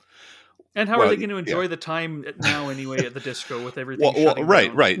 And how are Well, they going to yeah. enjoy the time now anyway at the disco with everything Well, shutting right,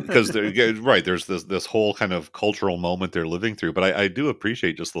 down? right, because they're right. There's this whole kind of cultural moment they're living through, but I do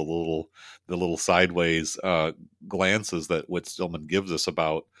appreciate just the little sideways glances that Whit Stillman gives us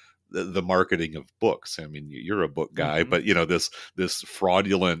about the marketing of books. I mean, you're a book guy, Hmm. but this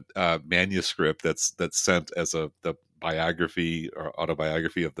fraudulent manuscript that's sent as the biography or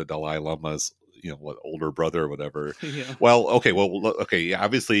autobiography of the Dalai Lama's what older brother or whatever. Yeah. Well, okay, okay, yeah,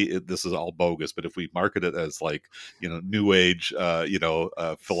 obviously this is all bogus, but if we market it as like new age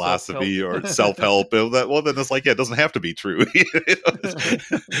Self-help. philosophy or self-help, well then it's like, yeah, it doesn't have to be true.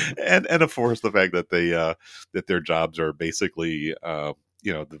 And of course the fact that they that their jobs are basically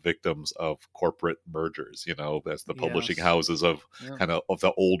the victims of corporate mergers, as the publishing Yes. houses of Yeah. kind of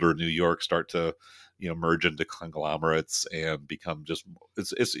the older New York start to merge into conglomerates and become just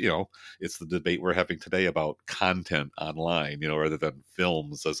it's the debate we're having today about content online, rather than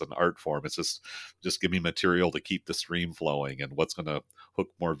films as an art form. It's just give me material to keep the stream flowing, and what's going to hook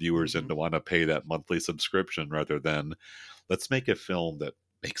more viewers in Hmm. to want to pay that monthly subscription, rather than let's make a film that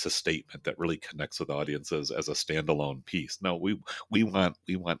makes a statement that really connects with audiences as a standalone piece. No, we want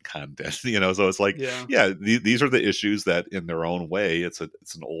content, so it's like, Yeah. yeah, these are the issues that in their own way, it's an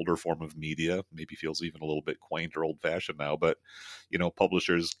older form of media, maybe feels even a little bit quaint or old fashioned now, but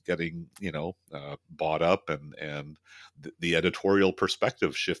publishers getting bought up, and the editorial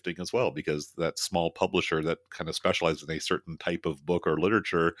perspective shifting as well, because that small publisher that kind of specializes in a certain type of book or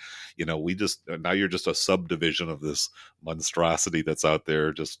literature, we just now you're just a subdivision of this monstrosity that's out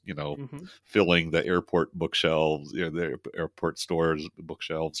there, just Hmm. filling the airport bookshelves, the airport stores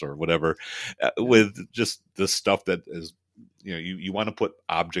bookshelves or whatever, Yeah. with just the stuff that is you want to put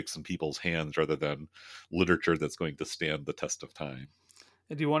objects in people's hands rather than literature that's going to stand the test of time.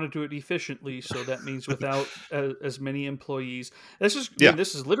 And you want to do it efficiently, so that means without as many employees. This is, I Yeah, mean,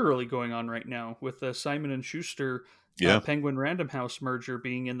 this is literally going on right now with the Simon and Schuster yeah. Penguin Random House merger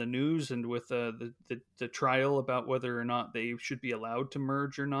being in the news, and with the trial about whether or not they should be allowed to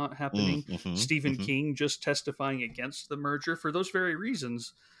merge or not happening. Mm-hmm, Stephen mm-hmm. King just testifying against the merger for those very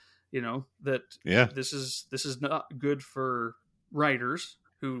reasons. That Yeah, this is not good for writers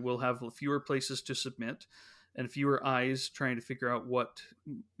who will have fewer places to submit and fewer eyes trying to figure out what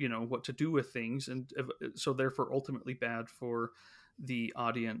to do with things, and so therefore ultimately bad for the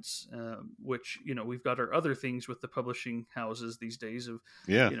audience, which we've got our other things with the publishing houses these days of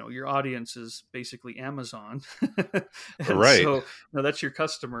yeah. your audience is basically Amazon. And Right. so that's your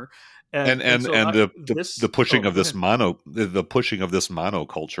customer, and and and so and the this pushing oh, of go this ahead.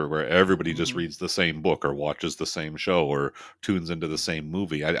 monoculture, where everybody just Hmm. reads the same book or watches the same show or tunes into the same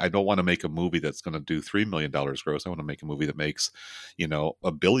movie. I don't want to make a movie that's going to do $3 million gross. I want to make a movie that makes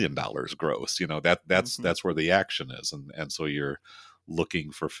 $1 billion gross. Hmm. That's where the action is, and so you're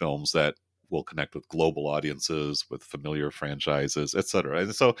looking for films that will connect with global audiences, with familiar franchises, etc.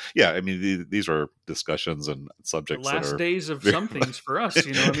 And so, yeah, I mean, these are discussions and The subjects that last are days of very some things for us.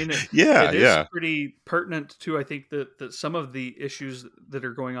 I mean, yeah, it is yeah, pretty pertinent to, I think, that some of the issues that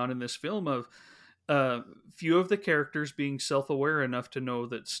are going on in this film of few of the characters being self-aware enough to know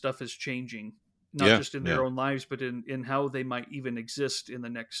that stuff is changing, not yeah, just in yeah. their own lives, but in how they might even exist in the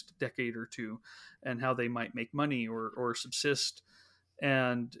next decade or two, and how they might make money or subsist.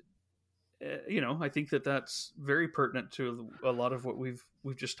 And I think that's very pertinent to a lot of what we've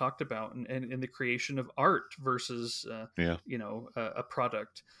just talked about, and in the creation of art versus Yeah. a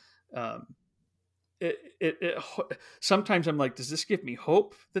product. Um, it sometimes I'm like, does this give me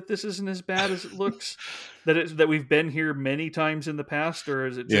hope that this isn't as bad as it looks? That we've been here many times in the past, or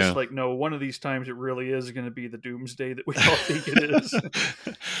is it just Yeah. like, no, one of these times it really is going to be the doomsday that we all think it is?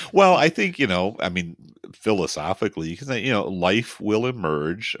 Well, I think, I mean, philosophically, you can say, life will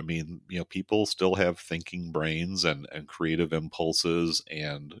emerge. I mean, people still have thinking brains and creative impulses,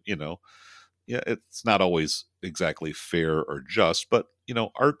 and, yeah, it's not always exactly fair or just, but,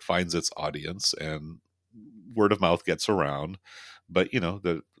 art finds its audience and word of mouth gets around. But,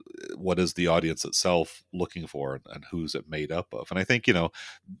 what is the audience itself looking for, and who's it made up of? And I think,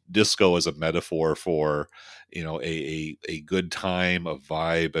 disco is a metaphor for a good time, a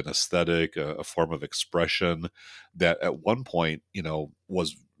vibe, an aesthetic, a form of expression that at one point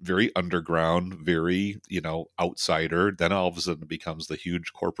was very underground, very outsider. Then all of a sudden it becomes the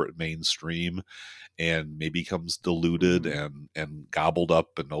huge corporate mainstream, and maybe becomes diluted Hmm. and gobbled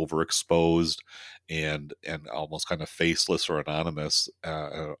up and overexposed, and almost kind of faceless or anonymous,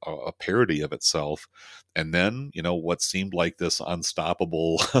 a parody of itself. And then what seemed like this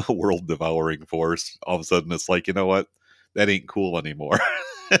unstoppable world devouring force, all of a sudden it's like, what, that ain't cool anymore.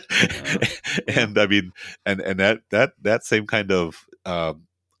 Yeah. Yeah. And I mean, and that same kind of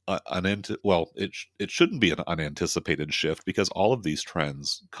it shouldn't be an unanticipated shift, because all of these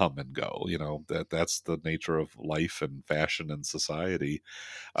trends come and go. That's the nature of life and fashion and society.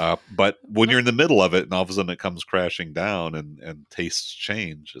 But when Well, you're in the middle of it and all of a sudden it comes crashing down and tastes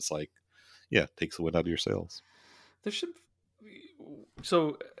change, it's like, yeah, it takes the wind out of your sails. there should.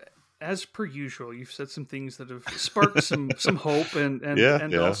 So, as per usual, you've said some things that have sparked some hope Yeah,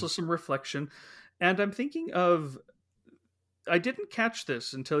 and yeah, also some reflection. And I'm thinking of, I didn't catch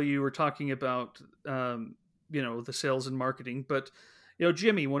this until you were talking about the sales and marketing, but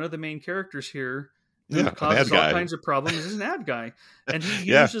Jimmy, one of the main characters here, who yeah. An ad causes all guy. kinds of problems, is an ad guy, and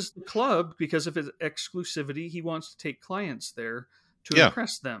he Yeah, uses the club because of his exclusivity. He wants to take clients there to yeah.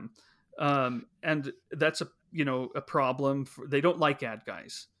 impress them, and that's a problem. They don't like ad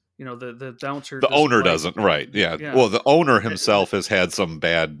guys. The bouncer The doesn't owner like. doesn't, right? Yeah. Yeah. Well, the owner Eh, himself has had some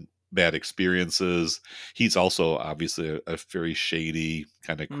bad experiences. He's also obviously a very shady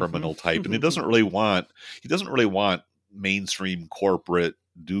kind of criminal type, and mhm. he doesn't really want mainstream corporate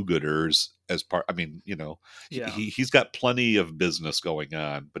do-gooders as part. I mean, Yeah. he's got plenty of business going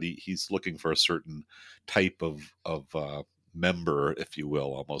on, but he's looking for a certain type of member, if you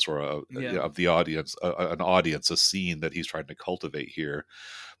will, almost, or Yeah. of the audience, an audience, a scene that he's trying to cultivate here,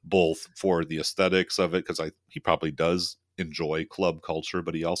 both for the aesthetics of it, because he probably does enjoy club culture,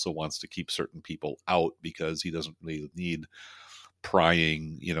 but he also wants to keep certain people out because he doesn't really need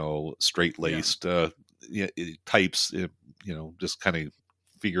prying, straight Yeah. laced types, just kind of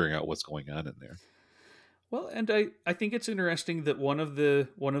figuring out what's going on in there. Well, and I think it's interesting that one of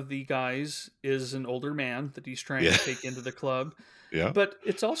the guys is an older man that he's trying Yeah, to take into the club. yeah, But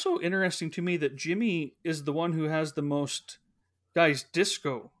it's also interesting to me that Jimmy is the one who has the most guys.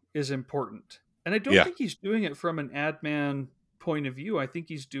 Disco is important, and I don't yeah, think he's doing it from an ad man point of view. I think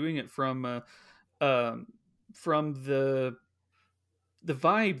he's doing it um, from the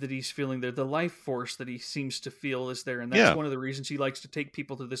vibe that he's feeling there, the life force that he seems to feel is there, and that's yeah, one of the reasons he likes to take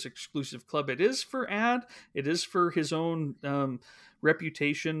people to this exclusive club. It is for ad, it is for his own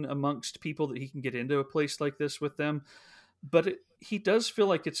reputation amongst people that he can get into a place like this with them. But he does feel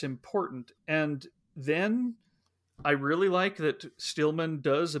like it's important, and then I really like that Stillman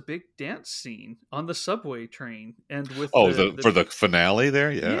does a big dance scene on the subway train, and with oh, the for the finale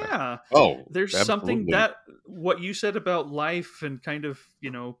there, yeah. yeah, Oh, there's something absolutely. that what you said about life and kind of,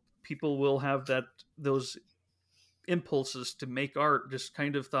 people will have those impulses to make art. Just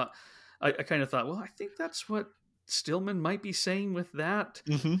kind of thought, I kind of thought, well, I think that's what Stillman might be saying with that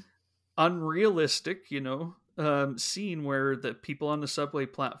Hmm. unrealistic, scene where the people on the subway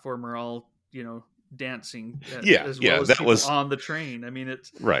platform are all, dancing Yeah, as well yeah, as that people was on the train. I mean,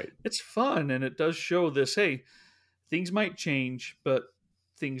 right. it's fun, and it does show this. Hey, things might change, but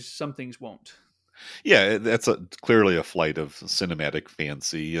some things won't. Yeah, that's clearly a flight of cinematic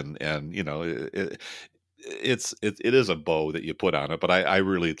fancy, and it is a bow that you put on it. But I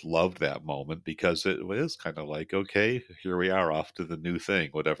really loved that moment, because it was kind of like, okay, here we are off to the new thing,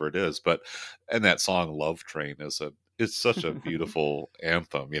 whatever it is. But and that song "Love Train" it's such a beautiful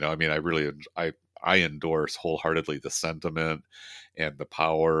anthem. I mean, I endorse wholeheartedly the sentiment and the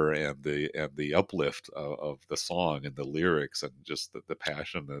power and the uplift of the song and the lyrics, and just the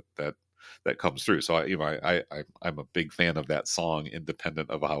passion that comes through. So I'm a big fan of that song, independent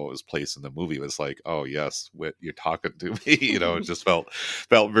of how it was placed in the movie. It was like, oh yes, you're talking to me. It just felt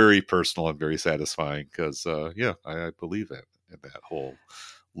very personal and very satisfying, because yeah, I believe in that whole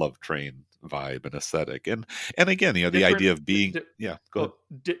love train vibe and aesthetic, and again, the different idea of being, di- yeah, go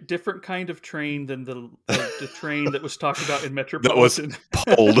ahead. different kind of train than the train that was talked about in That was Metropolitan.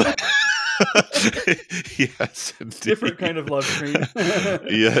 pulled. Yes, Different indeed. kind of love train.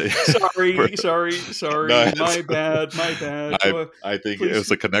 Yeah. No, Sorry, my bad. I I think it Please, was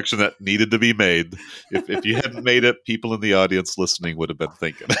a connection that needed to be made. If you hadn't made it, people in the audience listening would have been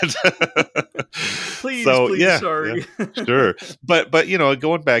thinking it. So please, yeah, sorry. sure. But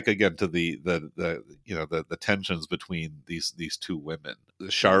going back again to the tensions between these two women, Yeah.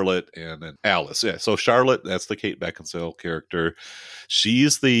 Charlotte and Alice. Yeah. So Charlotte, that's the Kate Beckinsale character.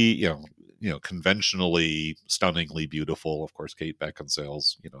 She's the conventionally stunningly beautiful. Of course, Kate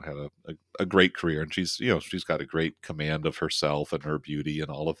Beckinsale's had a great career, and she's got a great command of herself and her beauty and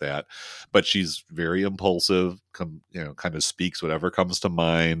all of that. But she's very impulsive. Kind of speaks whatever comes to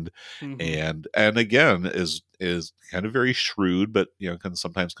mind, Hmm. and again is kind of very shrewd, but can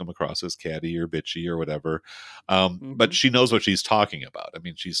sometimes come across as catty or bitchy or whatever. But Hmm. she knows what she's talking about. I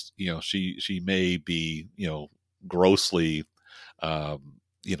mean, she may be grossly, um,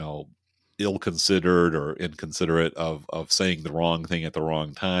 you know ill-considered or inconsiderate of saying the wrong thing at the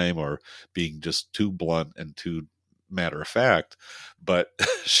wrong time, or being just too blunt and too matter of fact. But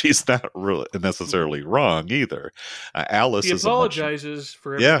she's not really necessarily wrong either. Alice She is a much apologizes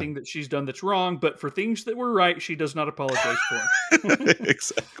for yeah. everything that she's done that's wrong, but for things that were right, she does not apologize for.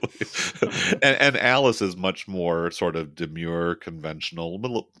 Exactly. And Alice is much more sort of demure,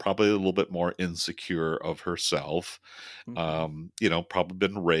 conventional, probably a little bit more insecure of herself. Probably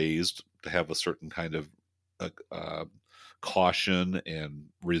been raised to have a certain kind of uh, caution and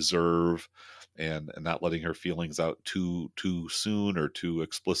reserve, and not letting her feelings out too soon or too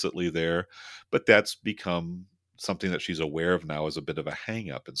explicitly there. But that's become something that she's aware of now as a bit of a hang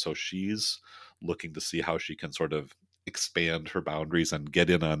up, and so she's looking to see how she can sort of expand her boundaries and get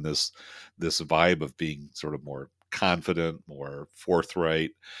in on this vibe of being sort of more confident, more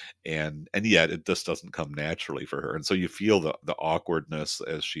forthright, and yet it just doesn't come naturally for her. And so you feel the awkwardness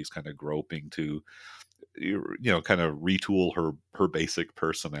as she's kind of groping to kind of retool her basic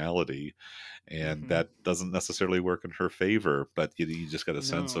personality, and Mm-hmm. that doesn't necessarily work in her favor. But you just get a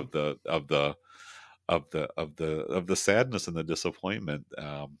sense No. of the sadness and the disappointment.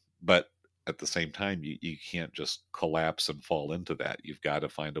 But at the same time, you can't just collapse and fall into that. You've got to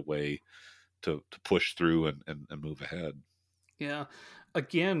find a way to push through and move ahead. Yeah.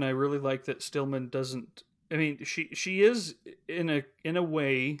 Again, I really like that Stillman doesn't. I mean, she is in a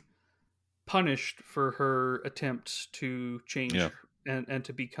way punished for her attempts to change Yeah, and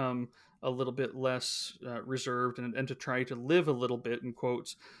to become a little bit less reserved and to try to live a little bit in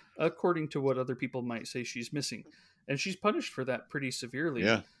quotes according to what other people might say she's missing, and she's punished for that pretty severely.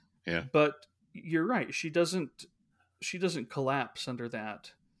 yeah, yeah. But you're right, she doesn't collapse under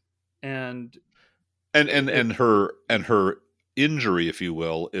that, and And it. her injury, if you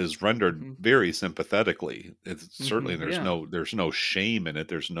will, is rendered Mm-hmm, very sympathetically. It's certainly, mm-hmm, yeah, there's no shame in it.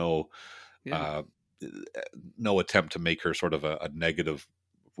 There's yeah, uh, no attempt to make her sort of a negative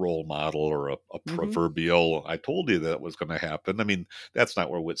role model, or a mm-hmm, proverbial "I told you that was going to happen." I mean, that's not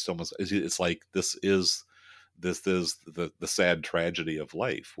where Whitstone was. It's like this is the sad tragedy of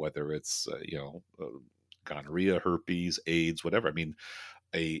life, whether it's gonorrhea, herpes, AIDS, whatever. I mean,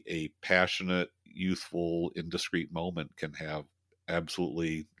 a passionate, youthful, indiscreet moment can have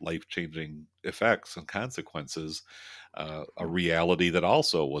absolutely life-changing effects and consequences. A reality that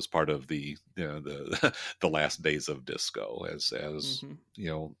also was part of the the last days of disco, as mm-hmm.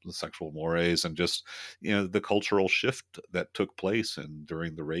 the sexual mores, and just the cultural shift that took place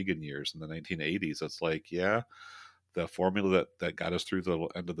during the Reagan years in the 1980s. It's like, yeah, the formula that got us through the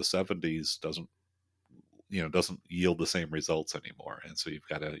end of the 70s doesn't yield the same results anymore, and so you've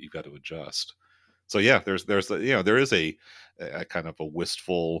got to adjust. So yeah, there is a kind of a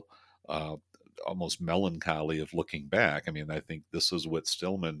wistful, uh, almost melancholy of looking back. I mean, I think this is what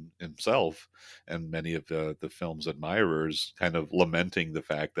Stillman himself and many of the film's admirers kind of lamenting the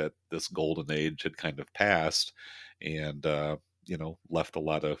fact that this golden age had kind of passed, and left a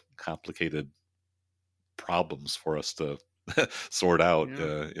lot of complicated problems for us to sort out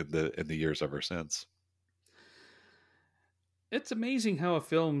Yeah. in the years ever since. It's amazing how a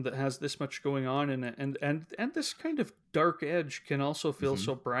film that has this much going on in it and this kind of dark edge can also feel Hmm.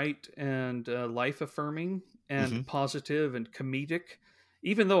 so bright and life affirming Hmm. and positive and comedic,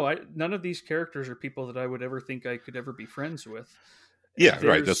 even though none of these characters are people that I would ever think I could ever be friends with. Yeah,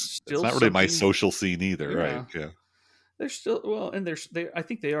 right. There's That's still not really my something. social scene either, right? Yeah, Yeah. they're still well, and they I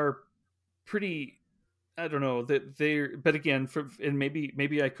think they are pretty. I don't know that they're, but again, and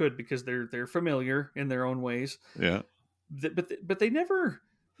maybe I could because they're familiar in their own ways. Yeah. But they never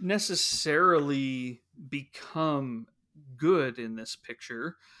necessarily become good in this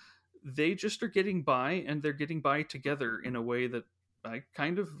picture. They just are getting by, and they're getting by together in a way that I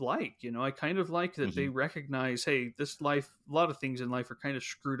kind of like. I kind of like that they Hmm. recognize, hey, this life, a lot of things in life are kind of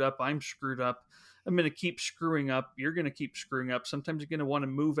screwed up. I'm screwed up. I'm going to keep screwing up. You're going to keep screwing up. Sometimes you're going to want to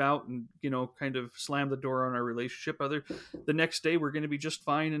move out and, kind of slam the door on our relationship. The next day we're going to be just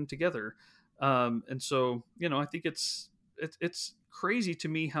fine and together. And so, I think it's crazy to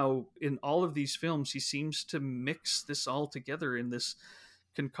me how in all of these films he seems to mix this all together in this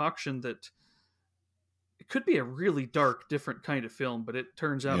concoction that it could be a really dark, different kind of film, but it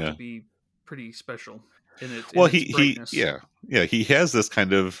turns out to Yeah. be pretty special in Well, its brightness. yeah, he has this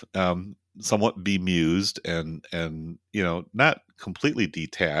kind of somewhat bemused and not completely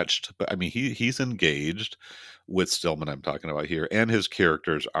detached, but I mean he's engaged with Stillman, I'm talking about here, and his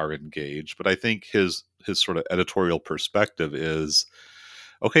characters are engaged. But I think his sort of editorial perspective is,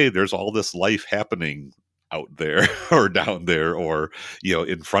 okay, there's all this life happening out there or down there, or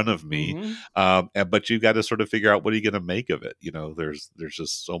in front of me, Mm-hmm. but you got to sort of figure out, what are you going to make of it. There's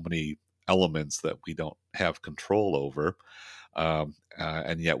just so many elements that we don't have control over,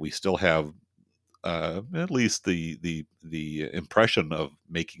 and yet we still have at least the impression of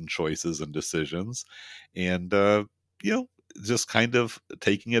making choices and decisions, and you know, just kind of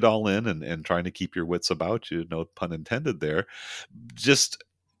taking it all in and trying to keep your wits about you. No pun intended there. Just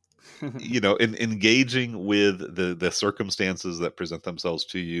in engaging with the circumstances that present themselves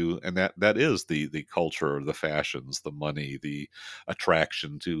to you, and that is the culture, the fashions, the money, the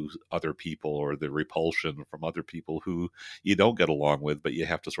attraction to other people, or the repulsion from other people who you don't get along with, but you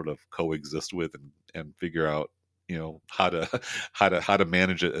have to sort of coexist with and figure out how to how to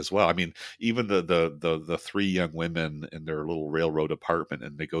manage it as well. I mean, even the three young women in their little railroad apartment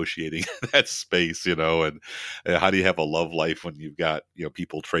and negotiating that space, and how do you have a love life when you've got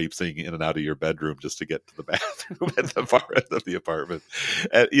people traipsing in and out of your bedroom just to get to the bathroom at the far end of the apartment?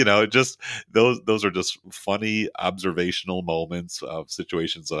 And, just those are just funny observational moments of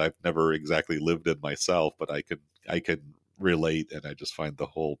situations that I've never exactly lived in myself, but I can relate, and I just find the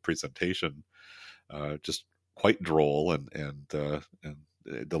whole presentation just quite droll and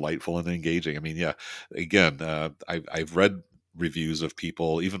delightful and engaging. I mean, yeah, again, I've read reviews of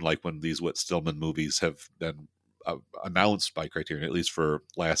people, even like when these Whit Stillman movies have been announced by Criterion, at least for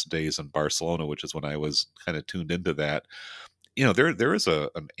Last Days in Barcelona, which is when I was kind of tuned into that. There is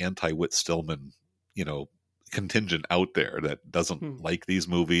an anti Whit Stillman, contingent out there that doesn't like these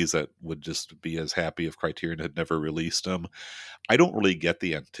movies, that would just be as happy if Criterion had never released them. I don't really get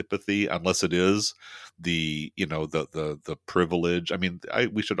the antipathy, unless it is the privilege. I mean,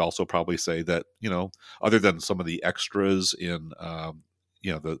 we should also probably say that other than some of the extras in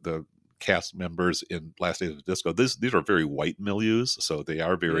the cast members in Last Days of Disco, these are very white milieus, so they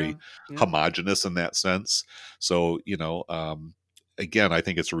are very Yeah. homogenous in that sense. So again, I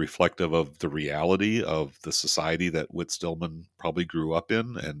think it's reflective of the reality of the society that Whit Stillman probably grew up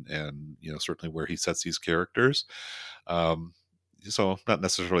in, and certainly where he sets these characters. So not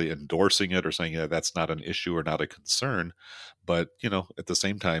necessarily endorsing it or saying that's not an issue or not a concern, but at the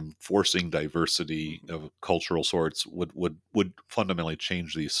same time, forcing diversity of cultural sorts would fundamentally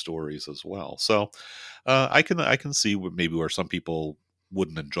change these stories as well. So I can see maybe where some people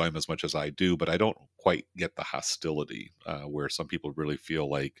wouldn't enjoy them as much as I do, but I don't quite get the hostility where some people really feel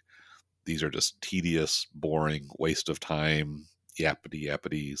like these are just tedious, boring, waste of time,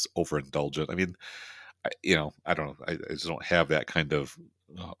 yappities, overindulgent. I mean, I don't know. I just don't have that kind of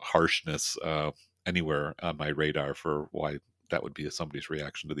harshness anywhere on my radar for why that would be somebody's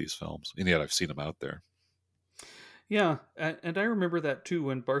reaction to these films. And yet I've seen them out there. Yeah, and I remember that too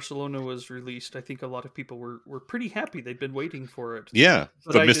when Barcelona was released. I think a lot of people were pretty happy. They'd been waiting for it. Yeah,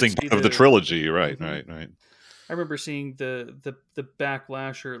 But the I did missing see part of the trilogy. Right, Mhm. right. I remember seeing the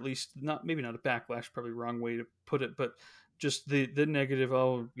backlash, or at least not, maybe not a backlash, probably wrong way to put it, but just the negative.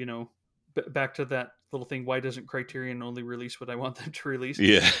 Oh, back to that little thing. Why doesn't Criterion only release what I want them to release?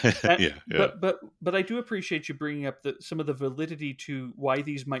 Yeah, And, yeah. but I do appreciate you bringing up some of the validity to why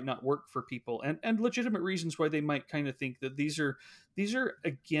these might not work for people, and legitimate reasons why they might kind of think that these are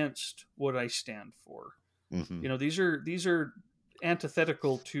against what I stand for. Hmm. These are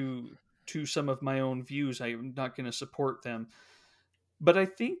antithetical to some of my own views. I'm not going to support them, but I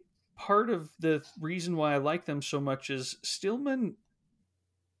think part of the reason why I like them so much is Stillman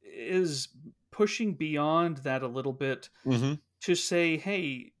is pushing beyond that a little bit Hmm. to say,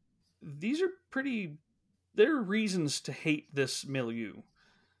 hey, these are pretty. There are reasons to hate this milieu.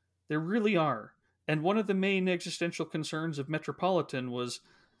 There really are. And one of the main existential concerns of Metropolitan was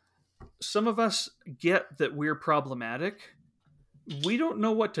some of us get that we're problematic. We don't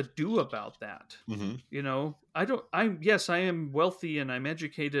know what to do about that. Hmm. I don't. Yes, I am wealthy and I'm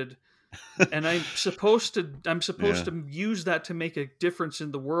educated, and I'm supposed Yeah, to use that to make a difference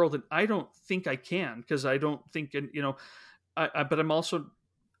in the world, and I don't think I can, because I don't think, but I'm also,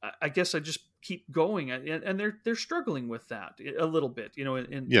 I guess I just keep going, and they're struggling with that a little bit,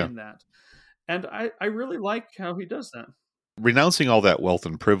 in yeah. in that, and I really like how he does that. Renouncing all that wealth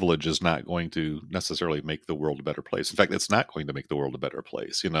and privilege is not going to necessarily make the world a better place. In fact, it's not going to make the world a better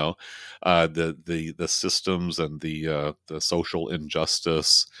place. The systems and the social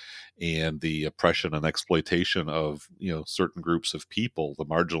injustice and the oppression and exploitation of certain groups of people, the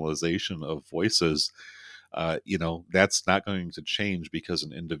marginalization of voices. That's not going to change because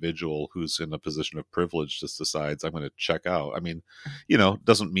an individual who's in a position of privilege just decides I'm going to check out. I mean,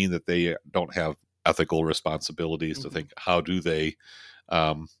 doesn't mean that they don't have ethical responsibilities to Mhm. think how do they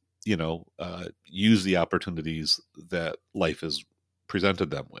um, use the opportunities that life has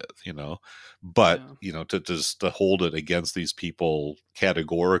presented them with, but Yeah. to just to hold it against these people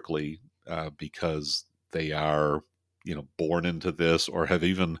categorically because they are born into this or have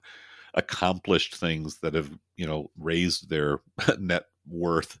even accomplished things that have, raised their net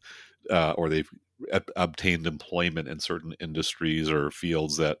worth, or they've obtained employment in certain industries or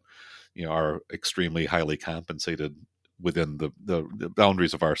fields that, are extremely highly compensated within the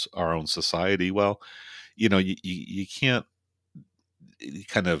boundaries of our own society. Well, you can't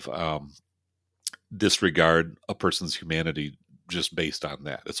kind of disregard a person's humanity just based on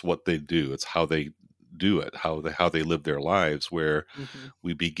that. It's what they do. It's how they do it, how they live their lives, where Hmm.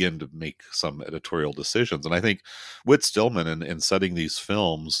 we begin to make some editorial decisions. And I think Whit Stillman, in setting these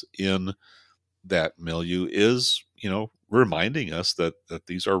films in that milieu, is, reminding us that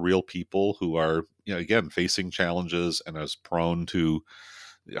these are real people who are, again, facing challenges and as prone to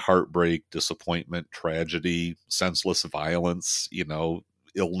heartbreak, disappointment, tragedy, senseless violence,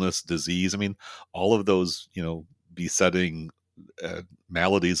 illness, disease. I mean, all of those, besetting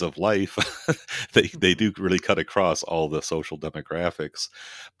maladies of life, they Hmm. do really cut across all the social demographics.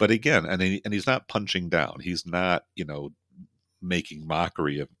 But again, and he's not punching down. He's not, making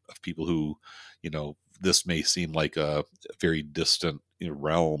mockery of people who, this may seem like a very distant,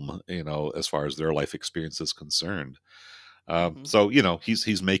 realm, as far as their life experience is concerned. Hmm. So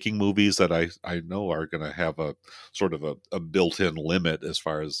he's making movies that I know are going to have a sort of a built-in limit as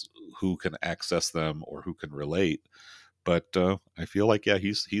far as who can access them or who can relate. But I feel like, yeah,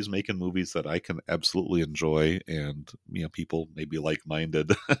 he's making movies that I can absolutely enjoy, and people maybe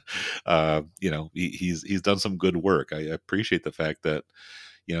like-minded. He's done some good work. I appreciate the fact that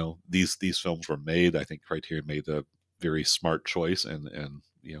these films were made. I think Criterion made a very smart choice, and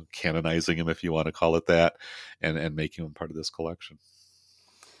canonizing him, if you want to call it that, and making him part of this collection.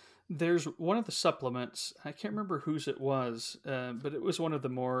 There's one of the supplements. I can't remember whose it was, but it was one of the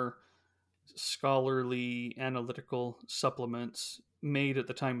more scholarly, analytical supplements made at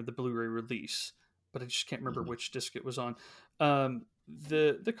the time of the Blu-ray release. But I just can't remember Mhm. which disc it was on.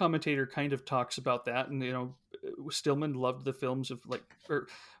 The commentator kind of talks about that, and Stillman loved the films of like, or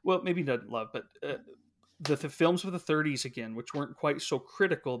well, maybe not love, but the films of the 30s again, which weren't quite so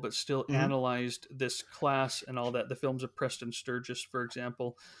critical, but still Mhm. analyzed this class and all that. The films of Preston Sturges, for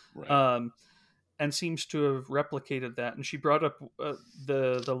example, Right. um, and seems to have replicated that. And she brought up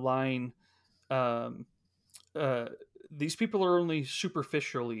the line, um, uh, "These people are only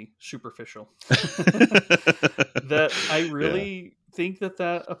superficially superficial." That I Yeah. really think that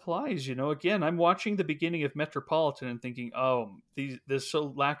applies. Again, I'm watching the beginning of Metropolitan and thinking, "Oh, this is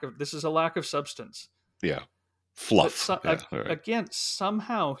a lack of substance." Yeah. But Fluff. Yeah. All right. again,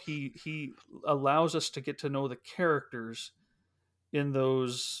 somehow he allows us to get to know the characters in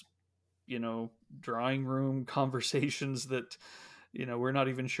those drawing room conversations that we're not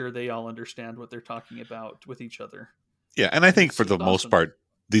even sure they all understand what they're talking about with each other, Yeah, and I and think it's for the it's most awesome. part,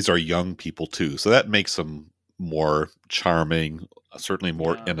 these are young people too, so that makes them more charming, certainly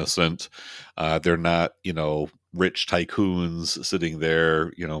more Yeah. innocent. They're not, rich tycoons sitting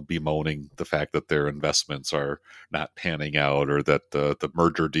there, bemoaning the fact that their investments are not panning out, or that the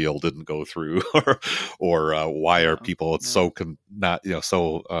merger deal didn't go through, or why are Yeah. people Yeah. not,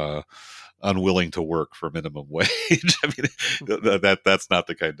 so unwilling to work for minimum wage. I mean, that's not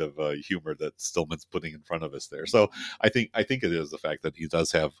the kind of humor that Stillman's putting in front of us there. So I think it is the fact that he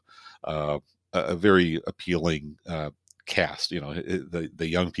does have uh, a very appealing cast. The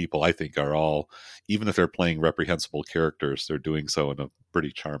young people, I think, are all, even if they're playing reprehensible characters, they're doing so in a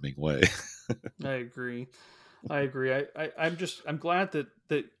pretty charming way. I agree. I'm glad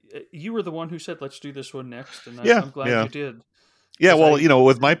that you were the one who said let's do this one next, and I'm, Yeah, I'm glad yeah, you did, yeah. because Well, I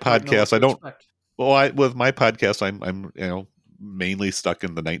with my didn't quite know what podcast, I to don't. expect. Well, with my podcast, I'm mainly stuck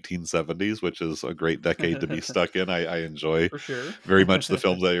in the 1970s, which is a great decade to be stuck in. I enjoy For sure. very much the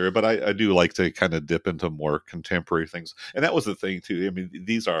films that era, but I do like to kind of dip into more contemporary things. And that was the thing too. I mean,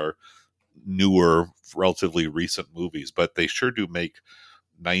 these are newer, relatively recent movies, but they sure do make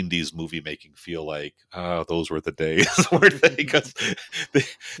 90s movie making feel like, those were the days, weren't they? Because they,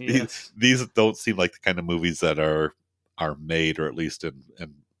 Yes. these don't seem like the kind of movies that are made, or at least in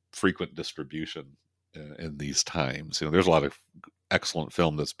frequent distribution in these times. There's a lot of excellent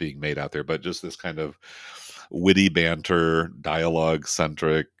film that's being made out there, but just this kind of witty banter, dialogue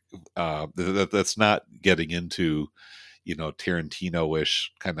centric, that's not getting into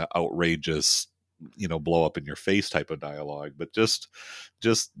Tarantino-ish kind of outrageous, blow up in your face type of dialogue, but just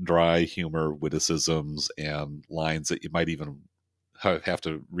dry humor, witticisms, and lines that you might even have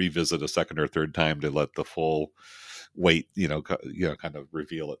to revisit a second or third time to let the full weight, kind of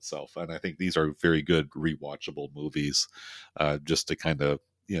reveal itself. And I think these are very good rewatchable movies, just to kind of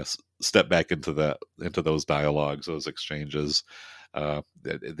step back into those dialogues, those exchanges.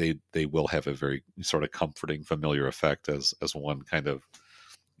 They will have a very sort of comforting, familiar effect as one kind of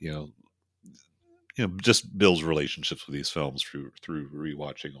just builds relationships with these films through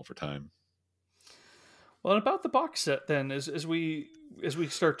rewatching over time. Well, and about the box set then, as we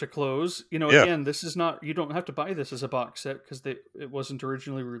start to close, Yeah, again, this is not, you don't have to buy this as a box set because it wasn't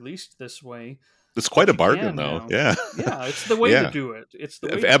originally released this way, it's quite but a you bargain, can though. now. Yeah, Yeah, it's the way to yeah, do it. It's the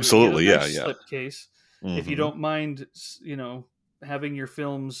way to do it. Get a absolutely. Yeah, nice yeah. slipcase. If you Hmm. don't mind, having your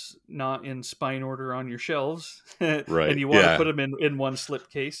films not in spine order on your shelves, and Right. you want to Yeah. put them in one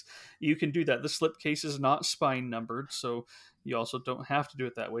slipcase, you can do that. The slipcase is not spine numbered, so you also don't have to do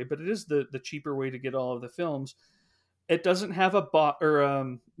it that way. But it is the cheaper way to get all of the films. It doesn't have a box,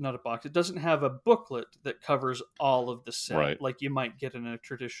 or not a box. It doesn't have a booklet that covers all of the set Right. like you might get in a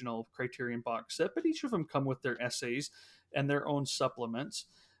traditional Criterion box set. But each of them come with their essays and their own supplements.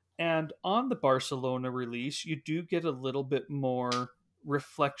 And on the Barcelona release, you do get a little bit more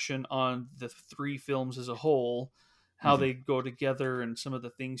reflection on the three films as a whole, how Hmm. they go together, and some of the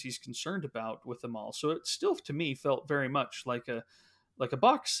things he's concerned about with them all. So it still, to me, felt very much like a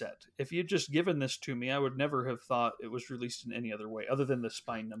box set. If you'd just given this to me, I would never have thought it was released in any other way, other than the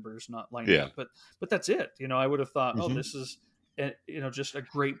spine numbers not lining Yeah. up. But that's it. I would have thought, oh, Hmm. this is just a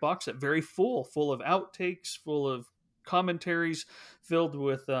great box set, very full of outtakes, full of commentaries, filled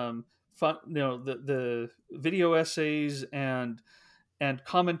with fun, the video essays and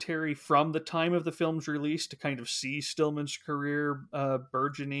commentary from the time of the film's release to kind of see Stillman's career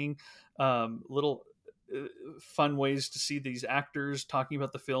burgeoning. Little fun ways to see these actors talking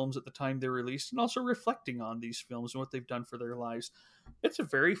about the films at the time they're released and also reflecting on these films and what they've done for their lives. It's a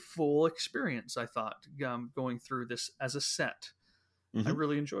very full experience, I thought, going through this as a set. I Hmm.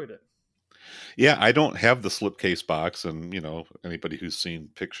 really enjoyed it. Yeah, I don't have the slipcase box, and anybody who's seen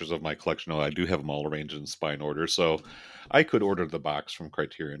pictures of my collection, I do have them all arranged in spine order. So I could order the box from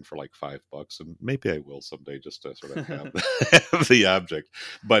Criterion for like $5, and maybe I will someday just to sort of have, have the object.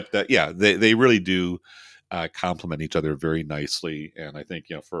 But yeah, they really do complement each other very nicely, and I think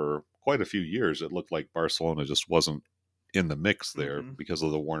for quite a few years it looked like Barcelona just wasn't in the mix there Hmm. because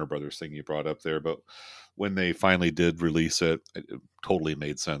of the Warner Brothers thing you brought up there. But when they finally did release it, it totally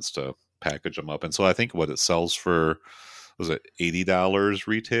made sense to package them up. And so I think what it sells for, was it $80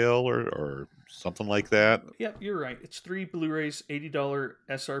 retail or something like that? Yep, you're right. It's 3 Blu-rays, $80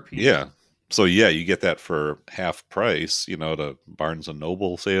 SRP. Yeah. So yeah, you get that for half price, at a Barnes and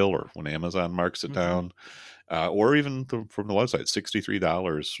Noble sale or when Amazon marks it Hmm. down, or even from the website,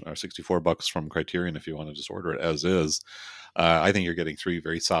 $63 or $64 from Criterion if you want to just order it as is. I think you're getting three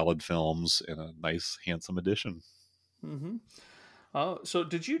very solid films in a nice, handsome edition. Hmm. So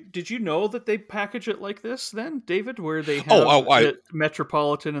did you know that they package it like this then, David, where they Oh, have I the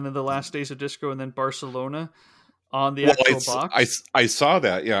Metropolitan and then the Last Days of Disco and then Barcelona on the Well, actual it's box? I saw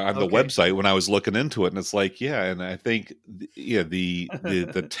that, yeah, on the Okay. website when I was looking into it, and it's like, yeah, and I think, yeah, the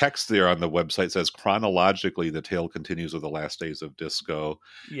text there on the website says chronologically the tale continues with the last days of disco,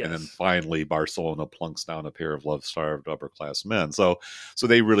 and then Yes. finally Barcelona plunks down a pair of love-starved upper-class men. So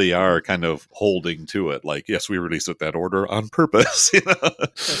they really are kind of holding to it, like, yes, we released it that order on purpose,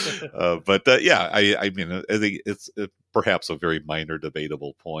 but yeah, I mean, I think it's perhaps a very minor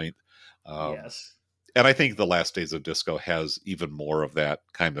debatable point. Um, Yes, and I think the Last Days of Disco has even more of that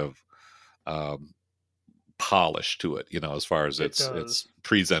kind of um, polish to it, as far as it its does.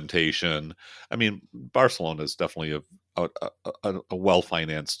 presentation. I mean, Barcelona is definitely a well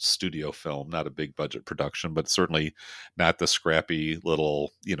financed studio film, not a big budget production, but certainly not the scrappy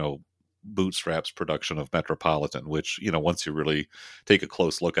little bootstraps production of Metropolitan, which once you really take a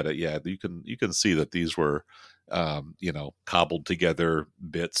close look at it, yeah, you can see that these were cobbled together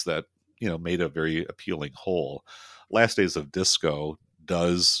bits that made a very appealing whole. Last Days of Disco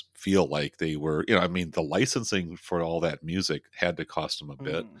does feel like they were, I mean, the licensing for all that music had to cost them a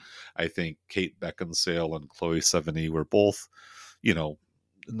bit. Mm. I think Kate Beckinsale and Chloe Sevigny were both, you know,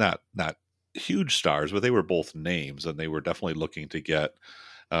 not huge stars, but they were both names, and they were definitely looking to get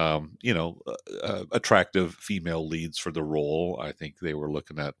attractive female leads for the role. I think they were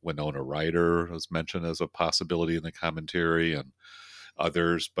looking at Winona Ryder was mentioned as a possibility in the commentary, and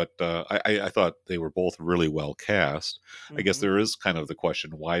others, but I thought they were both really well cast. I guess Hmm. there is kind of the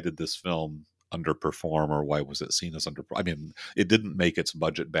question: why did this film underperform, or why was it seen as under? I mean, it didn't make its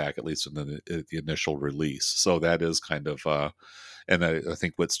budget back, at least in the initial release. So that is kind of. And I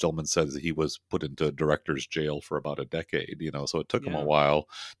think what Stillman said is he was put into director's jail for about a decade. So it took him a Yeah. while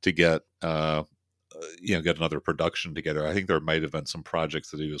to get another production together. I think there might have been some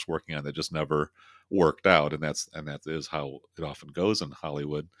projects that he was working on that just never worked out, and that is how it often goes in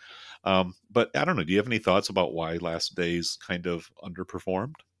Hollywood. But I don't know. Do you have any thoughts about why Last Days kind of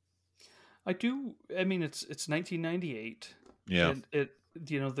underperformed? I do. I mean, it's 1998, Yeah. and it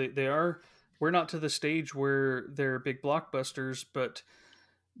they are. We're not to the stage where they're big blockbusters, but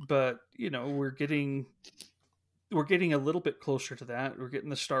we're getting a little bit closer to that. We're getting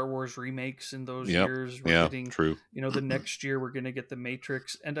the Star Wars remakes in those Yep. years. We're Yeah. getting, True. the next year we're going to get the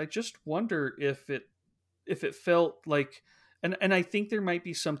Matrix, and I just wonder if it felt like, and I think there might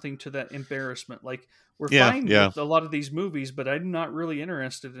be something to that embarrassment. Like, we're Yeah. fine Yeah. with a lot of these movies, but I'm not really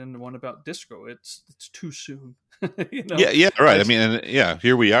interested in the one about disco. It's too soon. Yeah, yeah, right. I I mean, and yeah,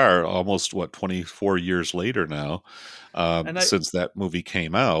 here we are, almost 24 years later now, and I since that movie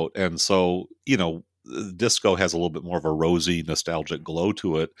came out, and so disco has a little bit more of a rosy, nostalgic glow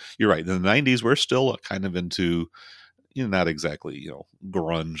to it. You're right. In the '90s, we're still kind of into, not exactly,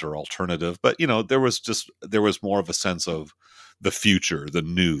 grunge or alternative, but there was more of a sense of the future, the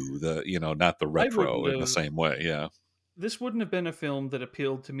new, not the I retro wouldn't in the have. same way. Yeah. This wouldn't have been a film that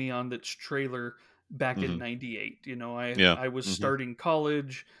appealed to me on its trailer back in Hmm. '98. I Yeah. I was Hmm. starting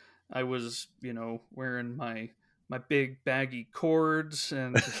college. I was, wearing my big baggy cords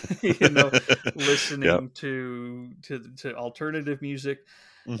and Yep. listening to alternative music.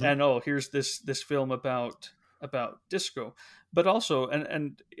 Hmm. And here's this film about disco. But also,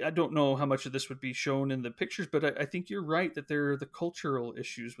 and I don't know how much of this would be shown in the pictures, but I think you're right that there are the cultural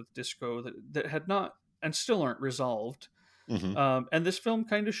issues with disco that had not and still aren't resolved. Hmm. And this film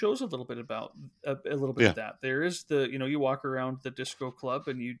kind of shows a little bit about a little bit Yeah. of that. There is you walk around the disco club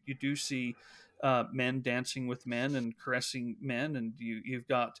and you do see men dancing with men and caressing men, and you've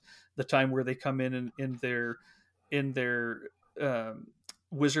got the time where they come in their um,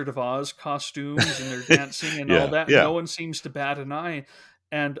 Wizard of Oz costumes and they're dancing and all Yeah. that, and Yeah. no one seems to bat an eye.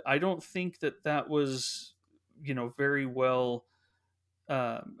 And I don't think that was very well.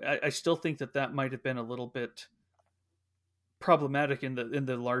 I still think that might have been a little bit problematic in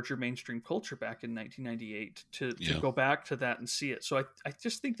the larger mainstream culture back in 1998 to Yeah. go back to that and see it. So I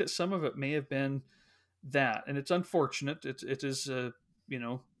just think that some of it may have been that, and it's unfortunate. It is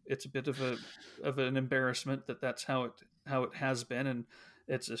it's a bit of an embarrassment that's how it has been, and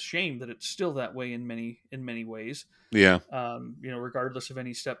it's a shame that it's still that way in many ways. Yeah. Regardless of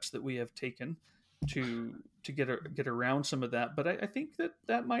any steps that we have taken to get around some of that, but I think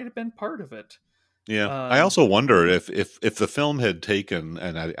that might have been part of it. Yeah, I Um, also wonder yeah, if the film had taken,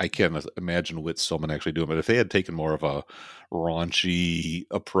 and I can't imagine Whit Stillman actually doing, but if they had taken more of a raunchy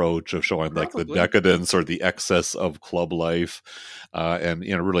approach of showing like the probably. decadence or the excess of club life, and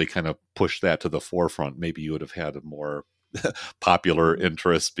really kind of push that to the forefront, maybe you would have had a more popular Mhm.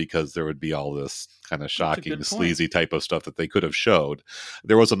 interest, because there would be all this kind of That's a shocking, good point. sleazy type of stuff that they could have showed.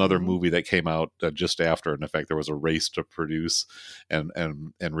 There was another Hmm. movie that came out just after, and in fact, there was a race to produce and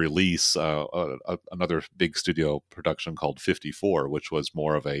release another big studio production called 54, which was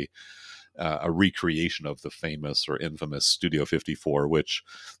more of a recreation of the famous or infamous Studio 54, which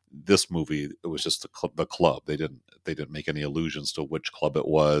this movie, it was just the club. They didn't make any allusions to which club it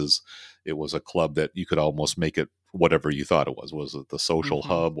was. It was a club that you could almost make it whatever you thought it was. Was it the social Hmm.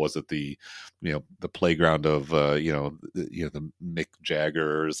 hub? Was it the playground of the Mick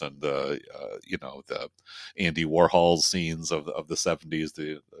Jaggers and the Andy Warhol scenes of the '70s,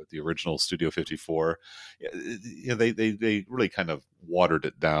 the original Studio 54. They really kind of watered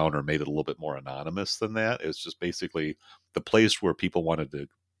it down or made it a little bit more anonymous than that. It's just basically the place where people wanted to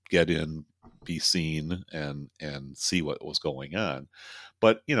get in, be seen, and see what was going on.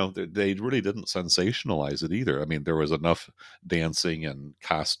 But they really didn't sensationalize it either. I mean, there was enough dancing and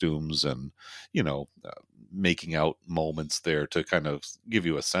costumes and making out moments there to kind of give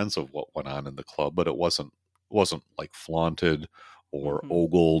you a sense of what went on in the club, but it wasn't like flaunted or Hmm.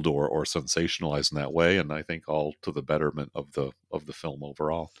 ogled or sensationalized in that way. And I think all to the betterment of the film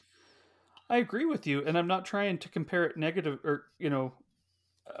overall. I agree with you, and I'm not trying to compare it negative, or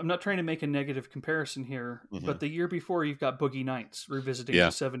I'm not trying to make a negative comparison here. Hmm. But the year before, you've got Boogie Nights revisiting the Yeah.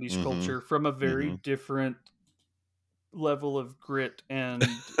 '70s Hmm. culture from a very Hmm. different level of grit and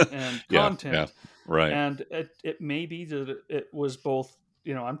Yeah. Yeah. content. Right. And it may be that it was both.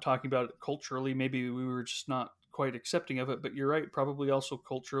 I'm talking about it culturally. Maybe we were just not quite accepting of it. But you're right. Probably also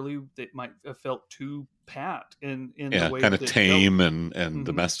culturally, it might have felt too pat in the Yeah. way Kind that of it tame showed. and Hmm.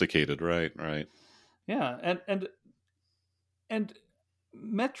 domesticated. Right. Right. Yeah, and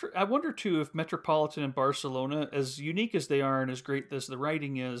I wonder too if Metropolitan and Barcelona, as unique as they are and as great as the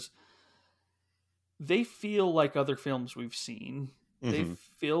writing is, they feel like other films we've seen. They Hmm.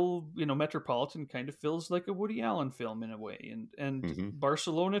 feel, Metropolitan kind of feels like a Woody Allen film in a way, and Hmm.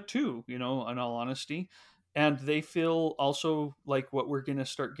 Barcelona too. In all honesty, and they feel also like what we're gonna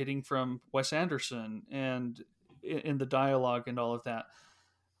start getting from Wes Anderson and in the dialogue and all of that.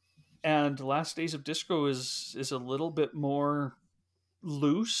 And Last Days of Disco is a little bit more.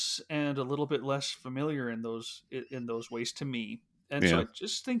 loose and a little bit less familiar in those ways to me. And so Yeah. I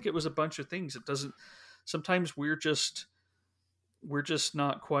just think it was a bunch of things. It doesn't. Sometimes we're just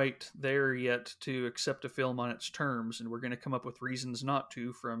not quite there yet to accept a film on its terms, and we're going to come up with reasons not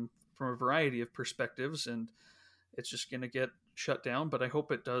to from a variety of perspectives, and it's just going to get shut down. But I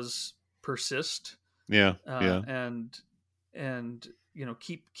hope it does persist. Yeah. And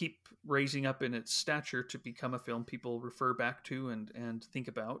keep raising up in its stature to become a film people refer back to and think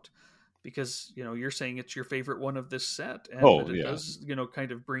about, because you're saying it's your favorite one of this set, and that it does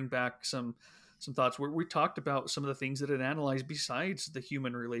kind of bring back some thoughts where we talked about some of the things that it analyzed besides the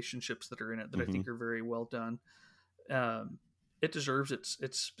human relationships that are in it that I think are very well done. It deserves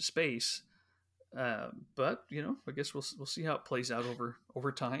its space. But I guess we'll see how it plays out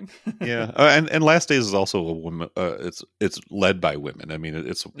over time. Yeah, and Last Days is also a woman. It's led by women. I mean,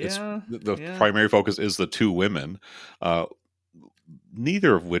 it's the primary focus is the two women,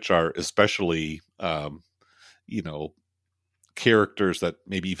 neither of which are especially characters that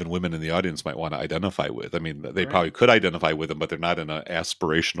maybe even women in the audience might want to identify with. I mean, they probably could identify with them, but they're not in an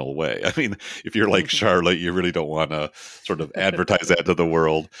aspirational way. I mean, if you're like Charlotte, you really don't want to sort of advertise that to the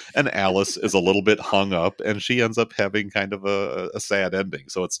world. And Alice is a little bit hung up, and she ends up having kind of a sad ending.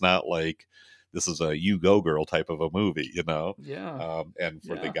 So it's not like this is a You Go Girl type of a movie, Yeah. And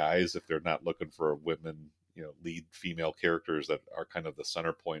for the guys, if they're not looking for women, lead female characters that are kind of the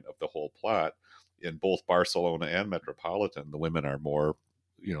center point of the whole plot, in both Barcelona and Metropolitan, the women are more,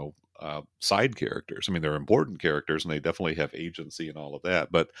 side characters. I mean, they're important characters and they definitely have agency and all of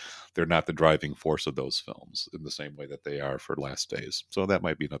that, but they're not the driving force of those films in the same way that they are for Last Days. So that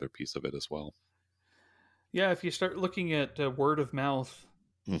might be another piece of it as well. Yeah, if you start looking at word of mouth,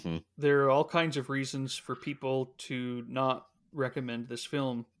 there are all kinds of reasons for people to not recommend this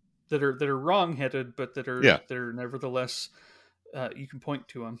film that are wrong-headed, but that are nevertheless you can point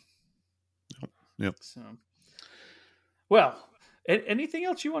to them. Yep. So, well, anything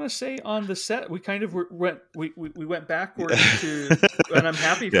else you want to say on the set? We kind of went backwards to, and I'm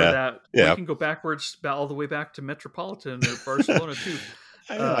happy for that. Yeah. We can go backwards all the way back to Metropolitan or Barcelona too.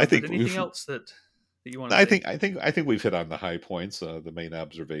 I think anything else that you want to say? I think we've hit on the high points, the main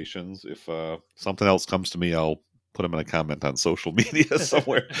observations. If something else comes to me, I'll put them in a comment on social media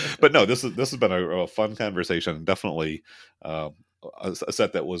somewhere. But no, this has been a fun conversation, and definitely a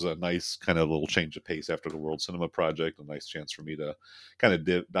set that was a nice kind of little change of pace after the World Cinema Project. A nice chance for me to kind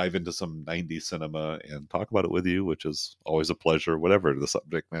of dive into some 90s cinema and talk about it with you, which is always a pleasure, whatever the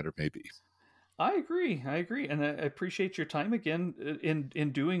subject matter may be. I agree, and I appreciate your time again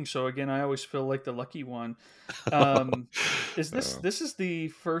in doing so. Again, I always feel like the lucky one. This is the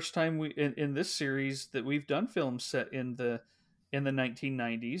first time we in this series that we've done films set in the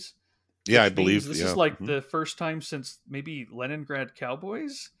 1990s. Yeah, I believe this is like the first time since maybe Leningrad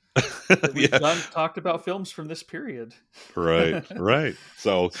Cowboys that we've talked about films from this period. Right.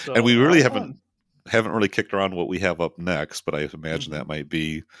 So and we really haven't really kicked around what we have up next, but I imagine that might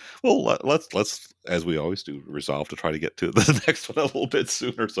be, well, let's as we always do, resolve to try to get to the next one a little bit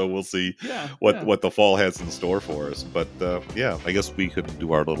sooner. So we'll see what the fall has in store for us. But I guess we could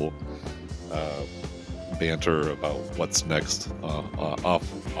do our little banter about what's next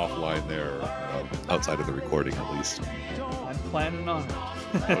offline there, outside of the recording at least. I'm planning on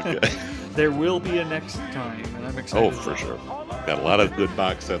it. Okay. There will be a next time, and I'm excited. Oh, for sure. Got a lot of good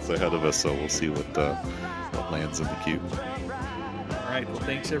box sets ahead of us, so we'll see what lands in the queue. All right. Well,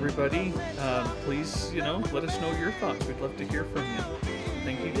 thanks everybody. Please, let us know your thoughts. We'd love to hear from you.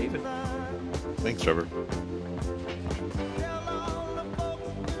 Thank you, David. Thanks, Trevor.